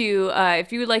like to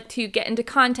get into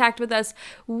contact with us,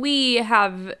 we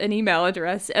have an email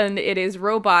address, and it is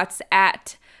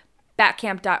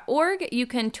robots@batcamp.org. You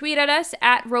can tweet at us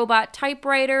at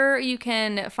robottypewriter. You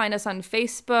can find us on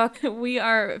Facebook. We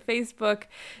are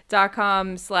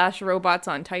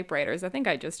facebook.com/robotsontypewriters. I think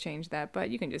I just changed that, but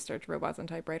you can just search Robots on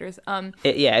Typewriters.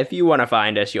 If you want to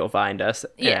find us, you'll find us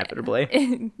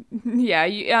inevitably. Yeah.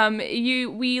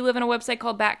 We live on a website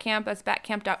called Batcamp. That's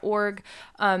batcamp.org.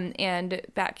 And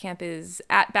Batcamp is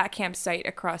at Batcamp site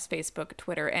across Facebook,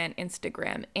 Twitter, and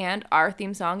Instagram. And our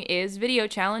theme song is Video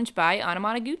Challenge by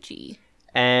Anamanaguchi.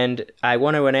 And I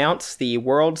want to announce the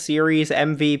World Series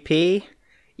MVP.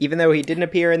 Even though he didn't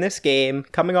appear in this game,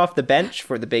 coming off the bench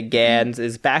for the Big Gans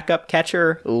is backup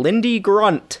catcher Lindy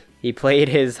Grunt. He played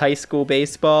his high school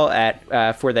baseball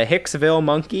for the Hicksville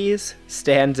Monkeys,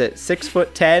 stands at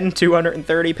 6'10",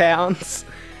 230 pounds,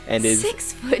 and is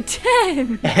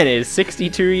 6'10", and is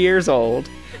 62 years old.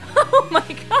 Oh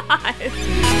my god!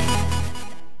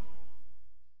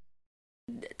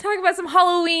 Talk about some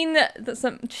Halloween.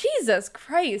 Jesus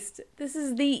Christ! This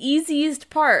is the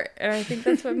easiest part, and I think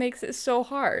that's what makes it so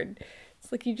hard.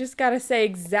 It's like you just gotta say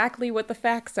exactly what the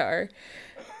facts are.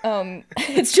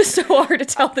 It's just so hard to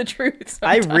tell the truth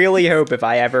sometimes. I really hope if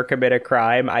I ever commit a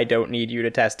crime, I don't need you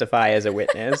to testify as a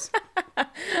witness.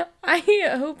 I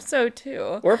hope so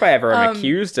too. Or if I ever am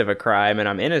accused of a crime and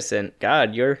I'm innocent,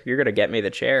 God, you're gonna get me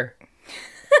the chair.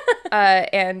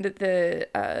 And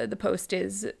the post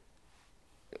is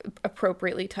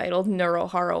appropriately titled Neural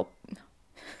Harl.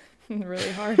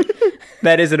 Really hard.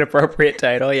 That is an appropriate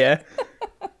title, yeah.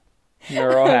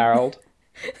 Neural Harold.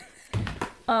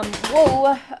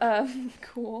 Whoa.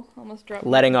 Cool. Almost dropped.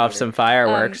 Letting off some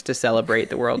fireworks to celebrate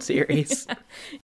the World Series.